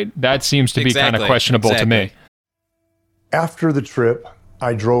Olympics, right? That seems to be kind of questionable to me. After the trip,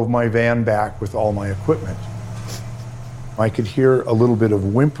 I drove my van back with all my equipment. I could hear a little bit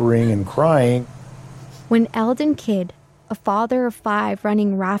of whimpering and crying. When Eldon Kidd, a father of 5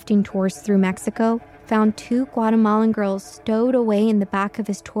 running rafting tours through Mexico, found 2 Guatemalan girls stowed away in the back of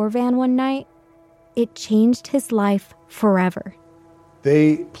his tour van one night, it changed his life forever.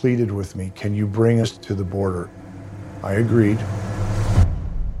 They pleaded with me, "Can you bring us to the border?" I agreed.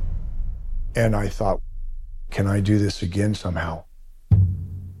 And I thought, can I do this again somehow?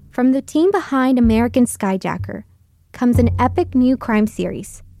 From the team behind American Skyjacker comes an epic new crime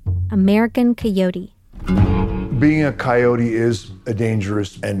series, American Coyote. Being a coyote is a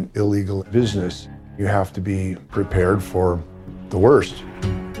dangerous and illegal business. You have to be prepared for the worst.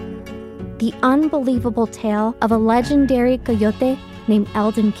 The unbelievable tale of a legendary coyote named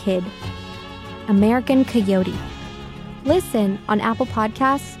Eldon Kidd. American Coyote. Listen on Apple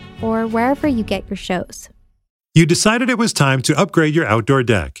Podcasts or wherever you get your shows. You decided it was time to upgrade your outdoor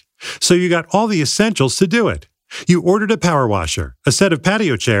deck, so you got all the essentials to do it. You ordered a power washer, a set of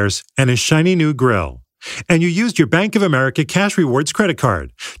patio chairs, and a shiny new grill. And you used your Bank of America Cash Rewards credit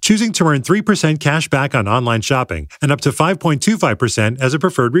card, choosing to earn 3% cash back on online shopping and up to 5.25% as a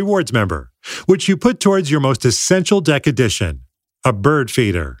preferred rewards member, which you put towards your most essential deck addition, a bird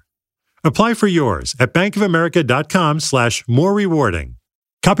feeder. Apply for yours at bankofamerica.com/more rewarding.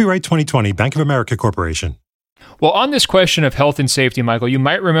 Copyright 2020 Bank of America Corporation. Well, on this question of health and safety, Michael, you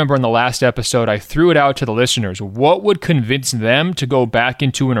might remember in the last episode, I threw it out to the listeners. What would convince them to go back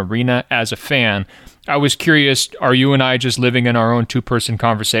into an arena as a fan? I was curious, are you and I just living in our own two-person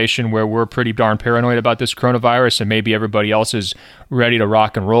conversation where we're pretty darn paranoid about this coronavirus and maybe everybody else is ready to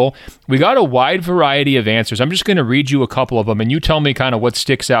rock and roll? We got a wide variety of answers. I'm just going to read you a couple of them, and you tell me kind of what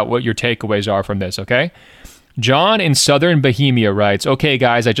sticks out, what your takeaways are from this, okay? John in Southern Bohemia writes, "Okay,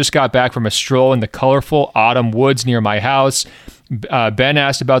 guys, I just got back from a stroll in the colorful autumn woods near my house. Ben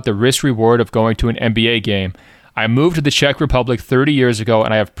asked about the risk-reward of going to an NBA game. I moved to the Czech Republic 30 years ago,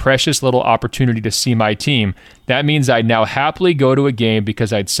 and I have precious little opportunity to see my team. That means I'd now happily go to a game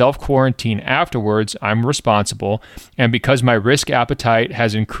because I'd self-quarantine afterwards. I'm responsible. And because my risk appetite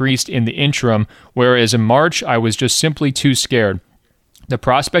has increased in the interim, whereas in March, I was just simply too scared. The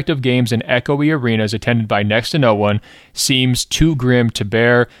prospect of games in echoey arenas attended by next to no one seems too grim to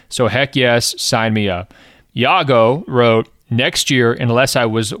bear, so heck yes, sign me up." Yago wrote, "Next year, unless I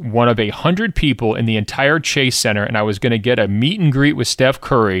was one of 100 people in the entire Chase Center and I was going to get a meet and greet with Steph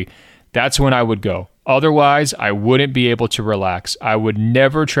Curry, that's when I would go. Otherwise, I wouldn't be able to relax. I would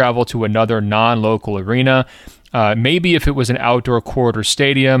never travel to another non-local arena. Maybe if it was an outdoor court or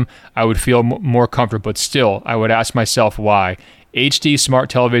stadium, I would feel more comfortable, but still, I would ask myself why. HD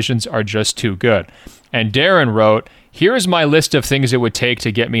smart televisions are just too good." And Darren wrote, "Here's my list of things it would take to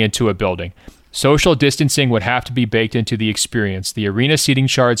get me into a building. Social distancing would have to be baked into the experience. The arena seating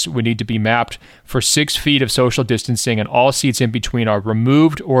charts would need to be mapped for 6 feet of social distancing, and all seats in between are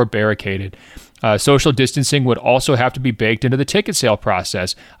removed or barricaded. Social distancing would also have to be baked into the ticket sale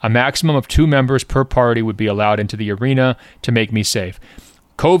process. A maximum of 2 members per party would be allowed into the arena to make me safe.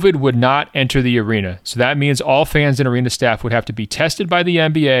 COVID would not enter the arena, so that means all fans and arena staff would have to be tested by the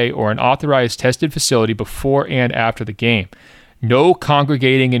NBA or an authorized tested facility before and after the game. No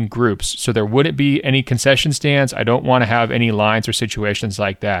congregating in groups, so there wouldn't be any concession stands. I don't want to have any lines or situations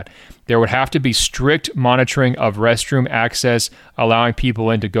like that. There would have to be strict monitoring of restroom access, allowing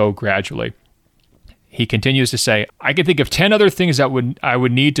people in to go gradually." He continues to say, I can think of 10 other things that I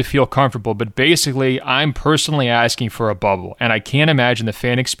would need to feel comfortable, but basically I'm personally asking for a bubble, and I can't imagine the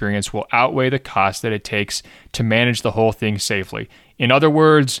fan experience will outweigh the cost that it takes to manage the whole thing safely. In other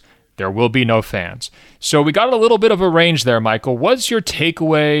words, there will be no fans. So we got a little bit of a range there, Michael. What's your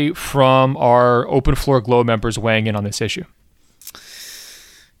takeaway from our Open Floor Glow members weighing in on this issue?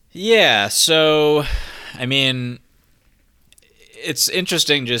 Yeah, so, I mean, it's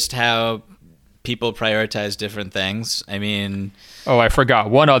interesting just how people prioritize different things. I mean... Oh, I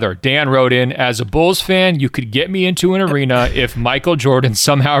forgot. One other. Dan wrote in, as a Bulls fan, you could get me into an arena if Michael Jordan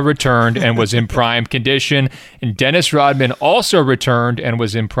somehow returned and was in prime condition. And Dennis Rodman also returned and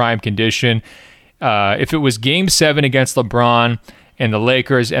was in prime condition. If it was Game 7 against LeBron and the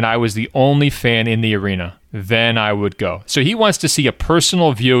Lakers and I was the only fan in the arena, then I would go. So he wants to see a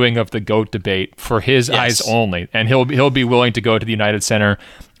personal viewing of the GOAT debate for his eyes only. And he'll be willing to go to the United Center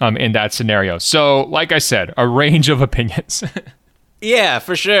in that scenario. So, like I said, a range of opinions. Yeah,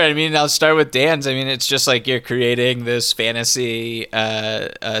 for sure. I mean, I'll start with Dan's. I mean, it's just like you're creating this fantasy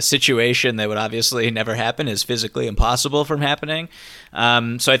situation that would obviously never happen, is physically impossible from happening.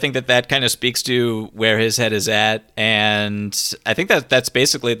 So I think that kind of speaks to where his head is at. And I think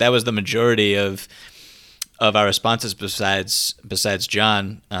that was the majority of our responses besides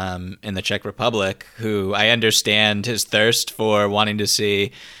John in the Czech Republic, who I understand his thirst for wanting to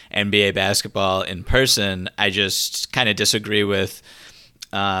see NBA basketball in person. I just kind of disagree with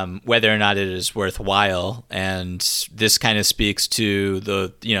whether or not it is worthwhile. And this kind of speaks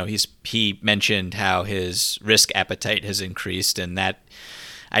to he mentioned how his risk appetite has increased, and that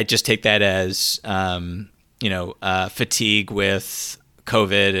I just take that as fatigue with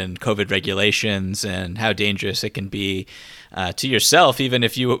COVID and COVID regulations and how dangerous it can be to yourself. Even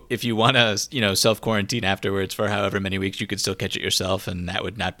if you want to self quarantine afterwards for however many weeks, you could still catch it yourself, and that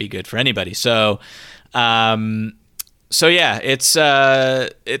would not be good for anybody. So yeah, it's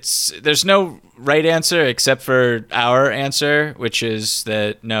there's no right answer except for our answer, which is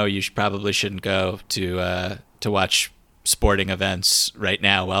that no, you probably shouldn't go to watch sporting events right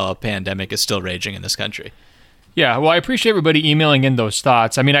now while a pandemic is still raging in this country. Yeah, well, I appreciate everybody emailing in those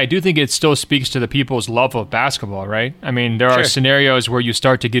thoughts. I mean, I do think it still speaks to the people's love of basketball, right? I mean, there are scenarios where you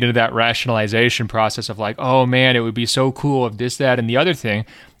start to get into that rationalization process of like, oh man, it would be so cool if this, that, and the other thing.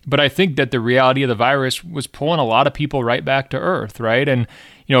 But I think that the reality of the virus was pulling a lot of people right back to earth, right? And,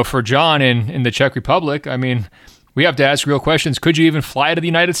 for John in the Czech Republic, I mean, we have to ask real questions. Could you even fly to the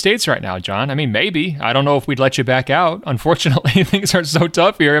United States right now, John? I mean, maybe. I don't know if we'd let you back out. Unfortunately, things are so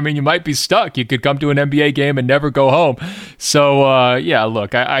tough here. I mean, you might be stuck. You could come to an NBA game and never go home. So,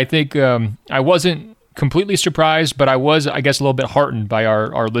 look, I think I wasn't completely surprised, but I was, I guess, a little bit heartened by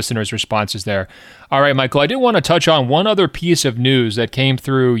our listeners' responses there. All right, Michael, I did want to touch on one other piece of news that came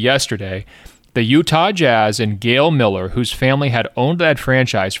through yesterday. The Utah Jazz and Gail Miller, whose family had owned that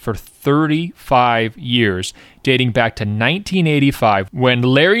franchise for 35 years, dating back to 1985, when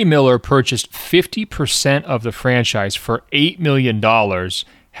Larry Miller purchased 50% of the franchise for $8 million,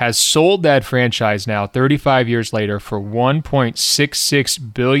 has sold that franchise now 35 years later for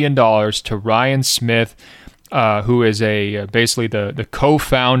 $1.66 billion to Ryan Smith, who is basically the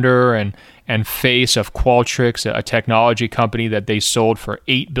co-founder and face of Qualtrics, a technology company that they sold for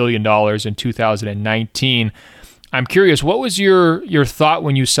 $8 billion in 2019. I'm curious, what was your thought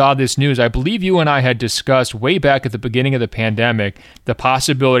when you saw this news? I believe you and I had discussed way back at the beginning of the pandemic the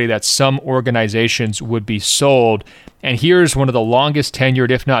possibility that some organizations would be sold. And here's one of the longest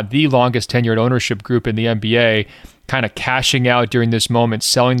tenured, if not the longest tenured ownership group in the NBA, kind of cashing out during this moment,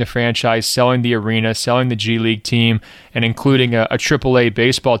 selling the franchise, selling the arena, selling the G League team, and including a AAA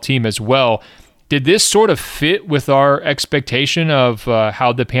baseball team as well. Did this sort of fit with our expectation of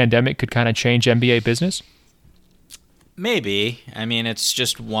how the pandemic could kind of change NBA business? Maybe. I mean, it's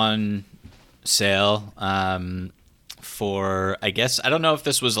just one sale for, I guess, I don't know if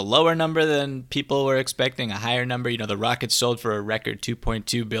this was a lower number than people were expecting, a higher number. The Rockets sold for a record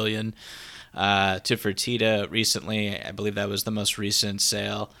 $2.2 billion to Fertitta recently. I believe that was the most recent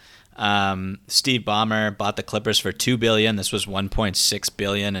sale. Steve Ballmer bought the Clippers for $2 billion. This was $1.6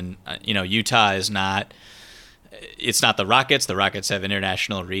 billion. And, Utah is not, it's not the Rockets. The Rockets have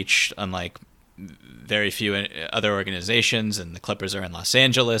international reach, unlike very few other organizations, and the Clippers are in Los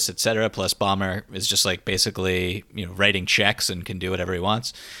Angeles, etc. Plus Ballmer is just like basically, writing checks and can do whatever he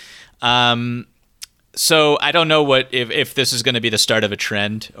wants. So I don't know if this is going to be the start of a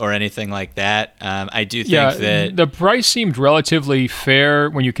trend or anything like that. I do think that the price seemed relatively fair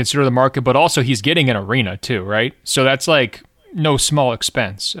when you consider the market, but also he's getting an arena too, right? So that's like, no small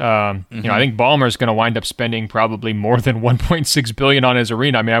expense. I think Ballmer's going to wind up spending probably more than $1.6 billion on his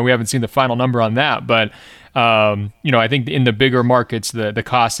arena. I mean, we haven't seen the final number on that, but I think in the bigger markets, the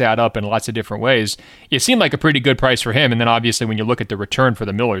costs add up in lots of different ways. It seemed like a pretty good price for him, and then obviously when you look at the return for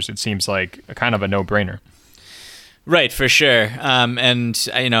the Millers, it seems like a kind of a no-brainer. Right, for sure.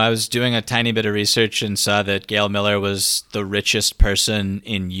 I was doing a tiny bit of research and saw that Gail Miller was the richest person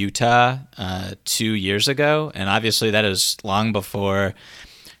in Utah 2 years ago. And obviously that is long before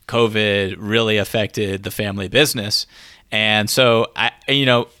COVID really affected the family business. And so,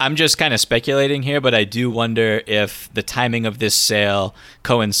 I'm just kind of speculating here, but I do wonder if the timing of this sale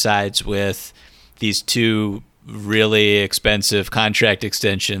coincides with these two really expensive contract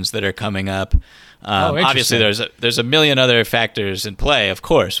extensions that are coming up. Obviously, there's a million other factors in play, of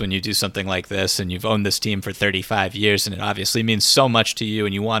course, when you do something like this and you've owned this team for 35 years, and it obviously means so much to you,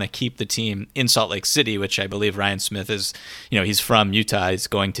 and you want to keep the team in Salt Lake City, which I believe Ryan Smith is, he's from Utah, he's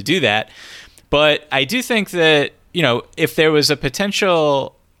going to do that. But I do think that, if there was a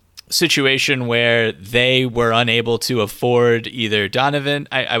potential situation where they were unable to afford either Donovan,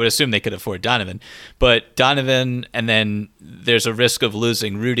 I would assume they could afford Donovan, but Donovan, and then there's a risk of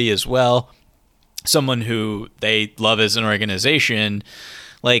losing Rudy as well, someone who they love as an organization.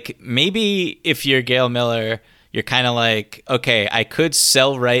 Like, maybe if you're Gail Miller, you're kind of like, okay, I could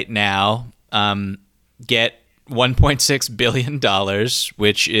sell right now, get $1.6 billion,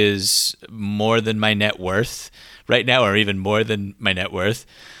 which is more than my net worth right now, or even more than my net worth,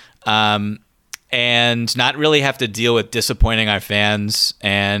 and not really have to deal with disappointing our fans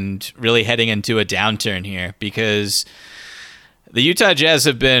and really heading into a downturn here, because the Utah Jazz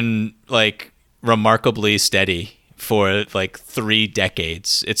have been remarkably steady for 3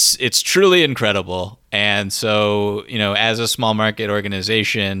 decades. It's truly incredible. And so, as a small market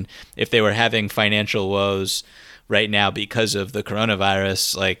organization, if they were having financial woes right now because of the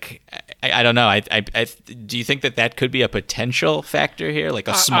coronavirus, I don't know. I do you think that could be a potential factor here, like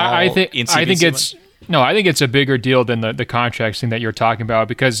a small? I think it's a bigger deal than the contracts thing that you're talking about,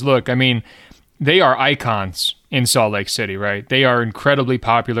 because look, I mean, they are icons in Salt Lake City, right? They are incredibly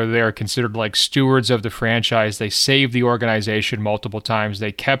popular. They are considered like stewards of the franchise. They saved the organization multiple times.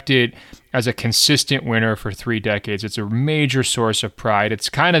 They kept it as a consistent winner for 3 decades. It's a major source of pride. It's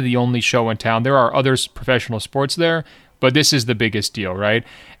kind of the only show in town. There are other professional sports there, but this is the biggest deal, right?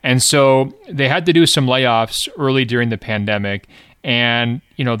 And so they had to do some layoffs early during the pandemic. And,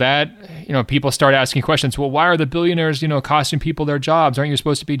 people start asking questions. Well, why are the billionaires, costing people their jobs? Aren't you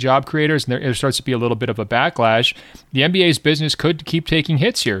supposed to be job creators? And there starts to be a little bit of a backlash. The NBA's business could keep taking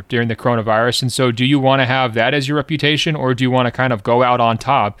hits here during the coronavirus. And so do you want to have that as your reputation, or do you want to kind of go out on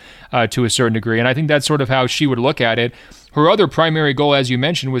top to a certain degree? And I think that's sort of how she would look at it. Her other primary goal, as you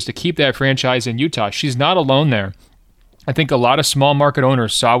mentioned, was to keep that franchise in Utah. She's not alone there. I think a lot of small market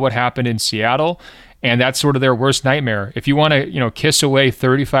owners saw what happened in Seattle, and that's sort of their worst nightmare. If you want to, kiss away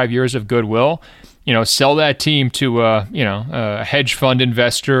 35 years of goodwill, sell that team to a hedge fund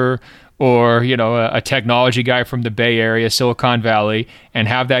investor or, a technology guy from the Bay Area, Silicon Valley, and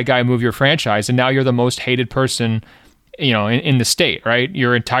have that guy move your franchise. And now you're the most hated person, in the state, right?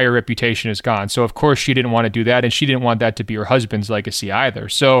 Your entire reputation is gone. So of course she didn't want to do that, and she didn't want that to be her husband's legacy either.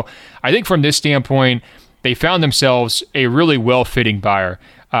 So I think from this standpoint, they found themselves a really well-fitting buyer.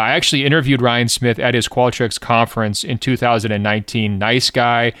 I actually interviewed Ryan Smith at his Qualtrics conference in 2019. Nice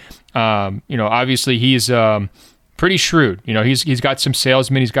guy. Obviously he's pretty shrewd. He's got some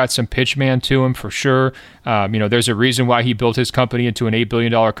salesman. He's got some pitchman to him for sure. There's a reason why he built his company into an $8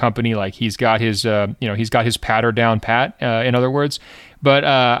 billion company. Like he's got his patter down pat, in other words. But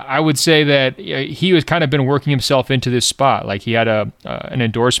I would say that he has kind of been working himself into this spot. Like he had an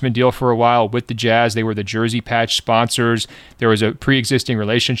endorsement deal for a while with the Jazz. They were the jersey patch sponsors. There was a pre-existing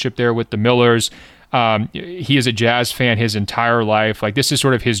relationship there with the Millers. He is a Jazz fan his entire life. Like this is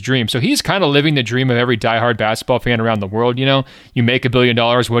sort of his dream. So he's kind of living the dream of every diehard basketball fan around the world. You make $1 billion.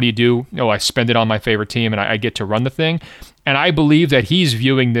 What do? Oh, I spend it on my favorite team and I get to run the thing. And I believe that he's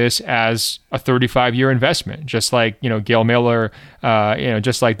viewing this as a 35-year investment, just like, Gail Miller,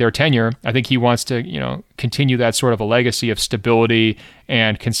 just like their tenure. I think he wants to, continue that sort of a legacy of stability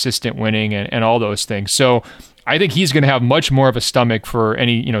and consistent winning and all those things. So I think he's going to have much more of a stomach for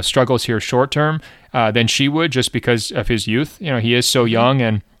any, struggles here short term than she would, just because of his youth. He is so young,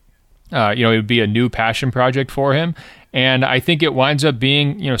 and it would be a new passion project for him. And I think it winds up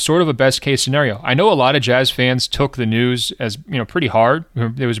being, sort of a best case scenario. I know a lot of Jazz fans took the news as, pretty hard.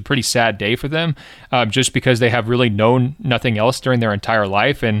 It was a pretty sad day for them, just because they have really known nothing else during their entire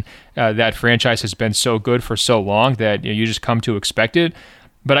life. And that franchise has been so good for so long that you just come to expect it.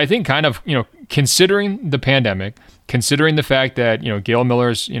 But I think kind of, considering the pandemic, considering the fact that, Gail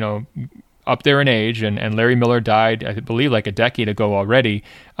Miller's, up there in age and Larry Miller died, I believe, like a decade ago already,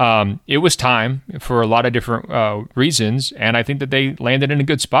 it was time for a lot of different reasons. And I think that they landed in a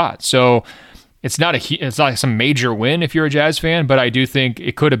good spot. So it's not like some major win if you're a Jazz fan, but I do think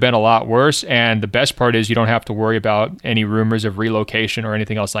it could have been a lot worse. And the best part is you don't have to worry about any rumors of relocation or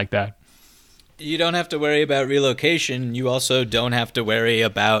anything else like that. You don't have to worry about relocation. You also don't have to worry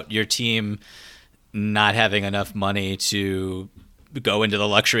about your team not having enough money to go into the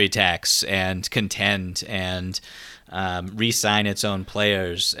luxury tax and contend and re-sign its own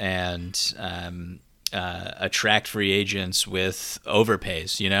players and attract free agents with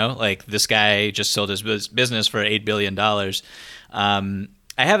overpays. Like this guy just sold his business for $8 billion.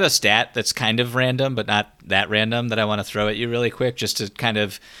 I have a stat that's kind of random, but not that random, that I want to throw at you really quick, just to kind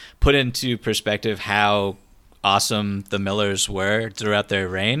of put into perspective how awesome the Millers were throughout their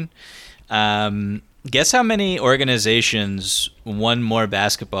reign. Guess how many organizations won more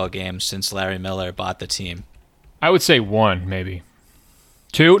basketball games since Larry Miller bought the team? I would say one, maybe.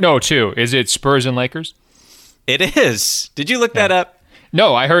 Two? No, two. Is it Spurs and Lakers? It is. Did you look that up?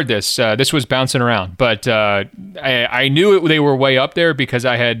 No, I heard this. This was bouncing around, but I knew they were way up there because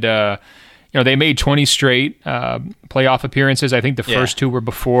I had, they made 20 straight playoff appearances. I think the first two were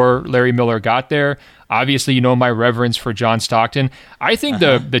before Larry Miller got there. Obviously, my reverence for John Stockton. I think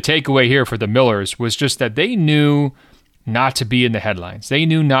the takeaway here for the Millers was just that they knew not to be in the headlines. They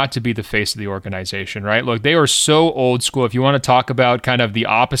knew not to be the face of the organization, right? Look, they are so old school. If you want to talk about kind of the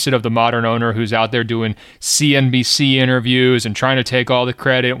opposite of the modern owner who's out there doing CNBC interviews and trying to take all the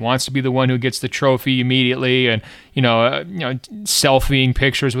credit, wants to be the one who gets the trophy immediately, and selfieing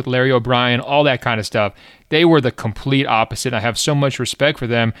pictures with Larry O'Brien, all that kind of stuff. They were the complete opposite. I have so much respect for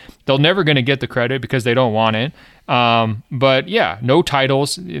them. They're never going to get the credit because they don't want it. But yeah, no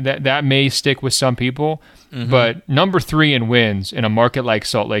titles. That may stick with some people. Mm-hmm. But number 3 in wins in a market like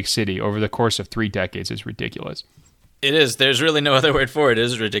Salt Lake City over the course of 3 decades is ridiculous. It is. There's really no other word for it. It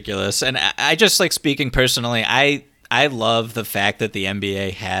is ridiculous. And I just, like, speaking personally, I love the fact that the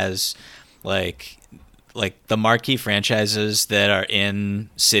NBA has like the marquee franchises that are in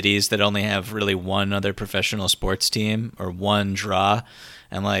cities that only have really one other professional sports team or one draw.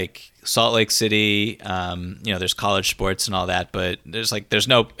 And like Salt Lake City, there's college sports and all that, but there's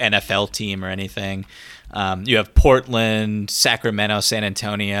no NFL team or anything. You have Portland, Sacramento, San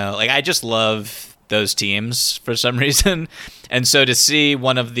Antonio. Like, I just love those teams for some reason. And so to see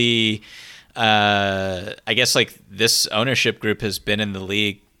one of the, I guess like this ownership group has been in the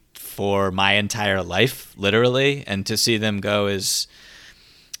league for my entire life, literally. And to see them go it's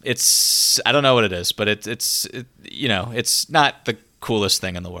I don't know what it is, but it's not the coolest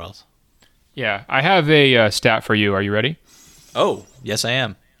thing in the world. Yeah, I have a stat for you. Are you ready? Oh, yes, I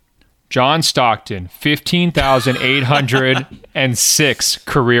am. John Stockton, 15,806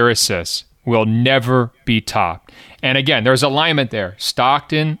 career assists, will never be topped. And again, there's alignment there.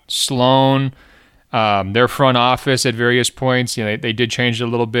 Stockton, Sloan, their front office at various points, they did change it a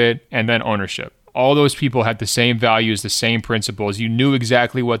little bit, and then ownership. All those people had the same values, the same principles. You knew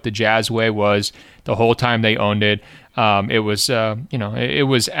exactly what the Jazz way was the whole time they owned it. It was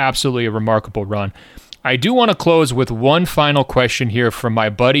absolutely a remarkable run. I do want to close with one final question here from my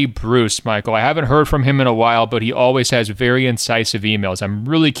buddy Bruce, Michael. I haven't heard from him in a while, but he always has very incisive emails. I'm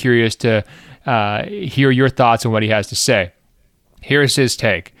really curious to hear your thoughts on what he has to say. Here's his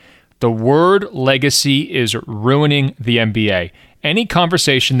take. The word legacy is ruining the NBA. Any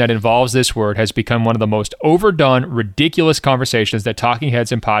conversation that involves this word has become one of the most overdone, ridiculous conversations that talking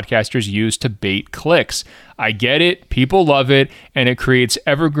heads and podcasters use to bait clicks. I get it, people love it, and it creates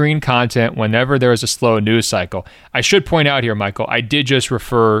evergreen content whenever there is a slow news cycle. I should point out here, Michael, I did just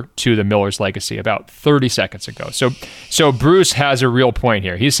refer to the Miller's legacy about 30 seconds ago. So Bruce has a real point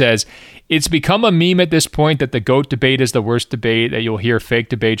here. He says, it's become a meme at this point that the GOAT debate is the worst debate, that you'll hear fake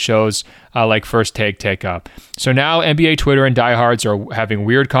debate shows like First Take up. So now NBA Twitter and diehards are having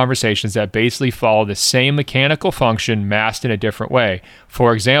weird conversations that basically follow the same mechanical function masked in a different way.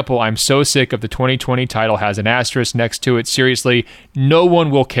 For example, I'm so sick of the 2020 title has an asterisk next to it. Seriously, no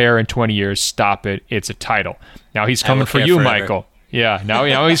one will care in 20 years. Stop it. It's a title. Now he's coming for you, forever. Michael. Yeah,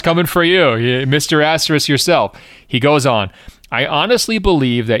 now he's coming for you, Mr. Asterisk yourself. He goes on. I honestly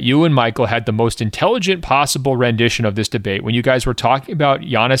believe that you and Michael had the most intelligent possible rendition of this debate when you guys were talking about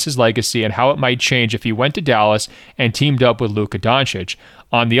Giannis's legacy and how it might change if he went to Dallas and teamed up with Luka Doncic.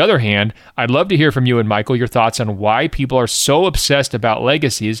 On the other hand, I'd love to hear from you and Michael your thoughts on why people are so obsessed about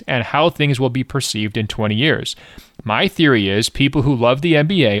legacies and how things will be perceived in 20 years. My theory is people who love the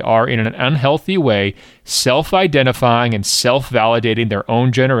NBA are, in an unhealthy way, self-identifying and self-validating their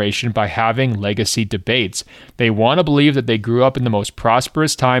own generation by having legacy debates. They want to believe that they grew up in the most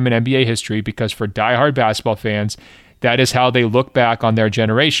prosperous time in NBA history because for diehard basketball fans, that is how they look back on their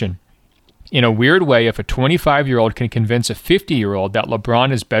generation. In a weird way, if a 25-year-old can convince a 50-year-old that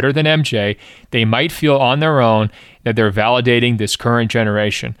LeBron is better than MJ, they might feel on their own that they're validating this current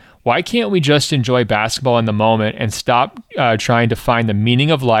generation. Why can't we just enjoy basketball in the moment and stop trying to find the meaning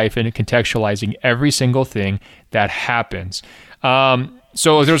of life and contextualizing every single thing that happens?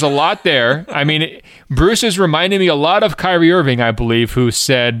 So there's a lot there. I mean, Bruce is reminding me a lot of Kyrie Irving, I believe, who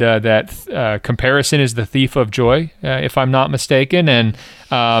said that comparison is the thief of joy, if I'm not mistaken. And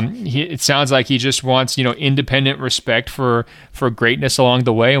it sounds like he just wants, independent respect for greatness along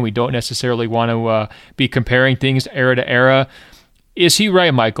the way, and we don't necessarily want to be comparing things era to era. Is he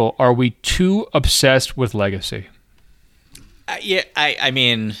right, Michael? Are we too obsessed with legacy? Yeah, I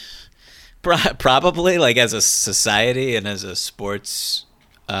mean, probably, like, as a society and as a sports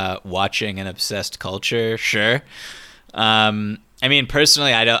watching and obsessed culture, sure. I mean,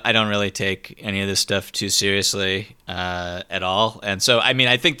 personally, I don't really take any of this stuff too seriously at all. And so, I mean,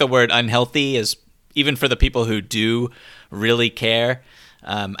 I think the word unhealthy is, even for the people who do really care,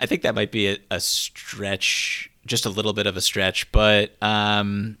 I think that might be a stretch, just a little bit of a stretch. But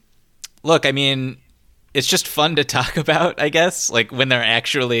look, I mean, it's just fun to talk about, I guess, like when there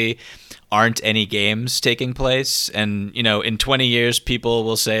actually aren't any games taking place. And, in 20 years, people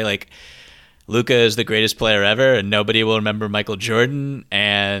will say, like, Luka is the greatest player ever, and nobody will remember Michael Jordan,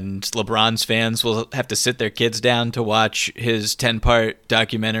 and LeBron's fans will have to sit their kids down to watch his 10-part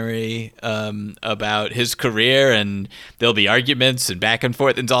documentary about his career, and there'll be arguments and back and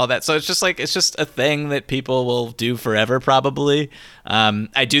forth and all that. So it's just a thing that people will do forever, probably.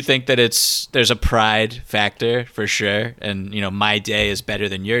 I do think that there's a pride factor for sure, and my day is better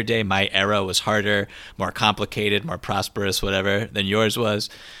than your day. My era was harder, more complicated, more prosperous, whatever, than yours was.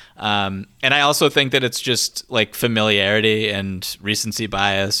 And I also think that it's just like familiarity and recency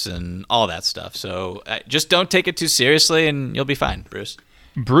bias and all that stuff. So just don't take it too seriously and you'll be fine, Bruce.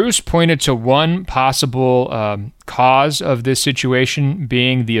 Bruce pointed to one possible cause of this situation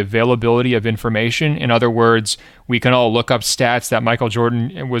being the availability of information. In other words, we can all look up stats that Michael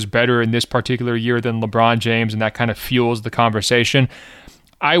Jordan was better in this particular year than LeBron James, and that kind of fuels the conversation.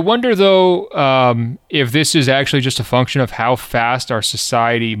 I wonder, though, if this is actually just a function of how fast our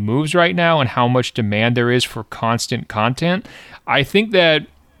society moves right now and how much demand there is for constant content. I think that,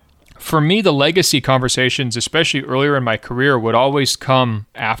 for me, the legacy conversations, especially earlier in my career, would always come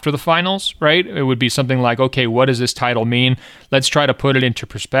after the finals, right? It would be something like, okay, what does this title mean? Let's try to put it into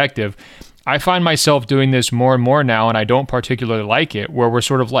perspective. I find myself doing this more and more now, and I don't particularly like it, where we're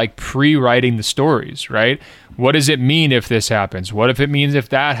sort of like pre-writing the stories, right? What does it mean if this happens? What if it means if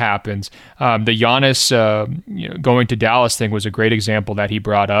that happens? The Giannis going to Dallas thing was a great example that he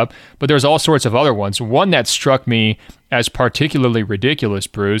brought up, but there's all sorts of other ones. One that struck me as particularly ridiculous,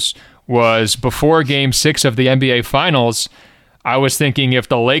 Bruce, was before Game 6 of the NBA Finals, I was thinking if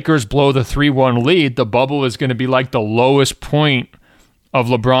the Lakers blow the 3-1 lead, the bubble is going to be like the lowest point of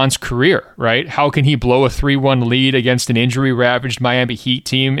LeBron's career, right? How can he blow a 3-1 lead against an injury-ravaged Miami Heat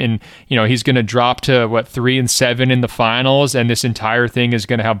team, and he's going to drop to 3-7 in the finals, and this entire thing is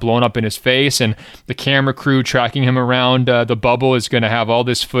going to have blown up in his face, and the camera crew tracking him around the bubble is going to have all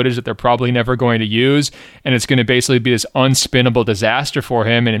this footage that they're probably never going to use, and it's going to basically be this unspinnable disaster for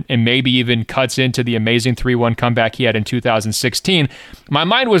him, and maybe even cuts into the amazing 3-1 comeback he had in 2016. My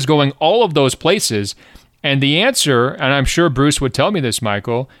mind was going all of those places. And the answer, and I'm sure Bruce would tell me this,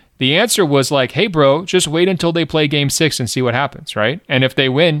 Michael, the answer was like, hey, bro, just wait until they play Game 6 and see what happens, right? And if they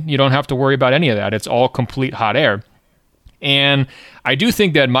win, you don't have to worry about any of that. It's all complete hot air. And I do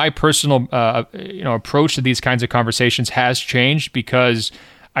think that my personal approach to these kinds of conversations has changed because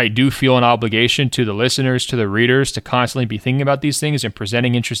I do feel an obligation to the listeners, to the readers, to constantly be thinking about these things and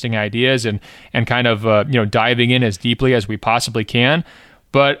presenting interesting ideas and kind of diving in as deeply as we possibly can.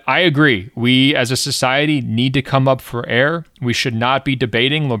 But I agree. We, as a society, need to come up for air. We should not be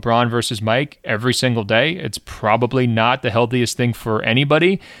debating LeBron versus Mike every single day. It's probably not the healthiest thing for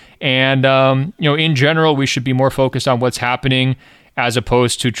anybody. And, in general, we should be more focused on what's happening as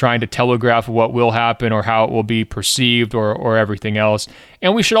opposed to trying to telegraph what will happen or how it will be perceived or everything else.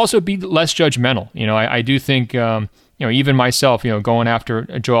 And we should also be less judgmental. I do think, even myself, going after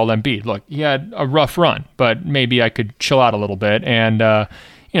Joel Embiid. Look, he had a rough run, but maybe I could chill out a little bit and,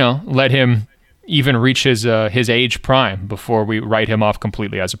 let him even reach his age prime before we write him off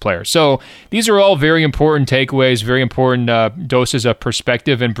completely as a player. So these are all very important takeaways, very important doses of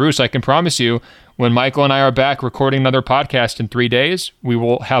perspective. And Bruce, I can promise you, when Michael and I are back recording another podcast in 3 days, we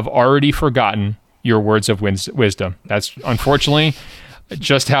will have already forgotten your words of wisdom. That's unfortunately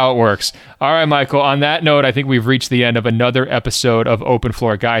just how it works. All right, Michael, on that note, I think we've reached the end of another episode of Open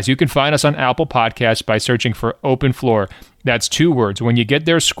Floor. Guys, you can find us on Apple Podcasts by searching for Open Floor. That's 2 words. When you get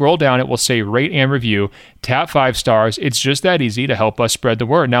there, scroll down. It will say rate and review. Tap 5 stars. It's just that easy to help us spread the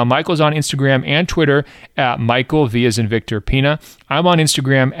word. Now, Michael's on Instagram and Twitter at Michael V as in Victor Pina. I'm on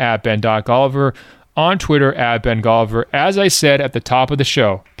Instagram at Ben.Golliver. On Twitter at Ben Golliver. As I said at the top of the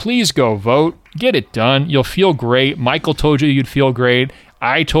show, please go vote. Get it done. You'll feel great. Michael told you you'd feel great.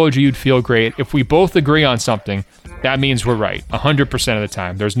 I told you you'd feel great. If we both agree on something, that means we're right 100% of the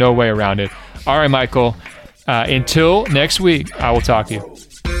time. There's no way around it. All right, Michael. Until next week, I will talk to you.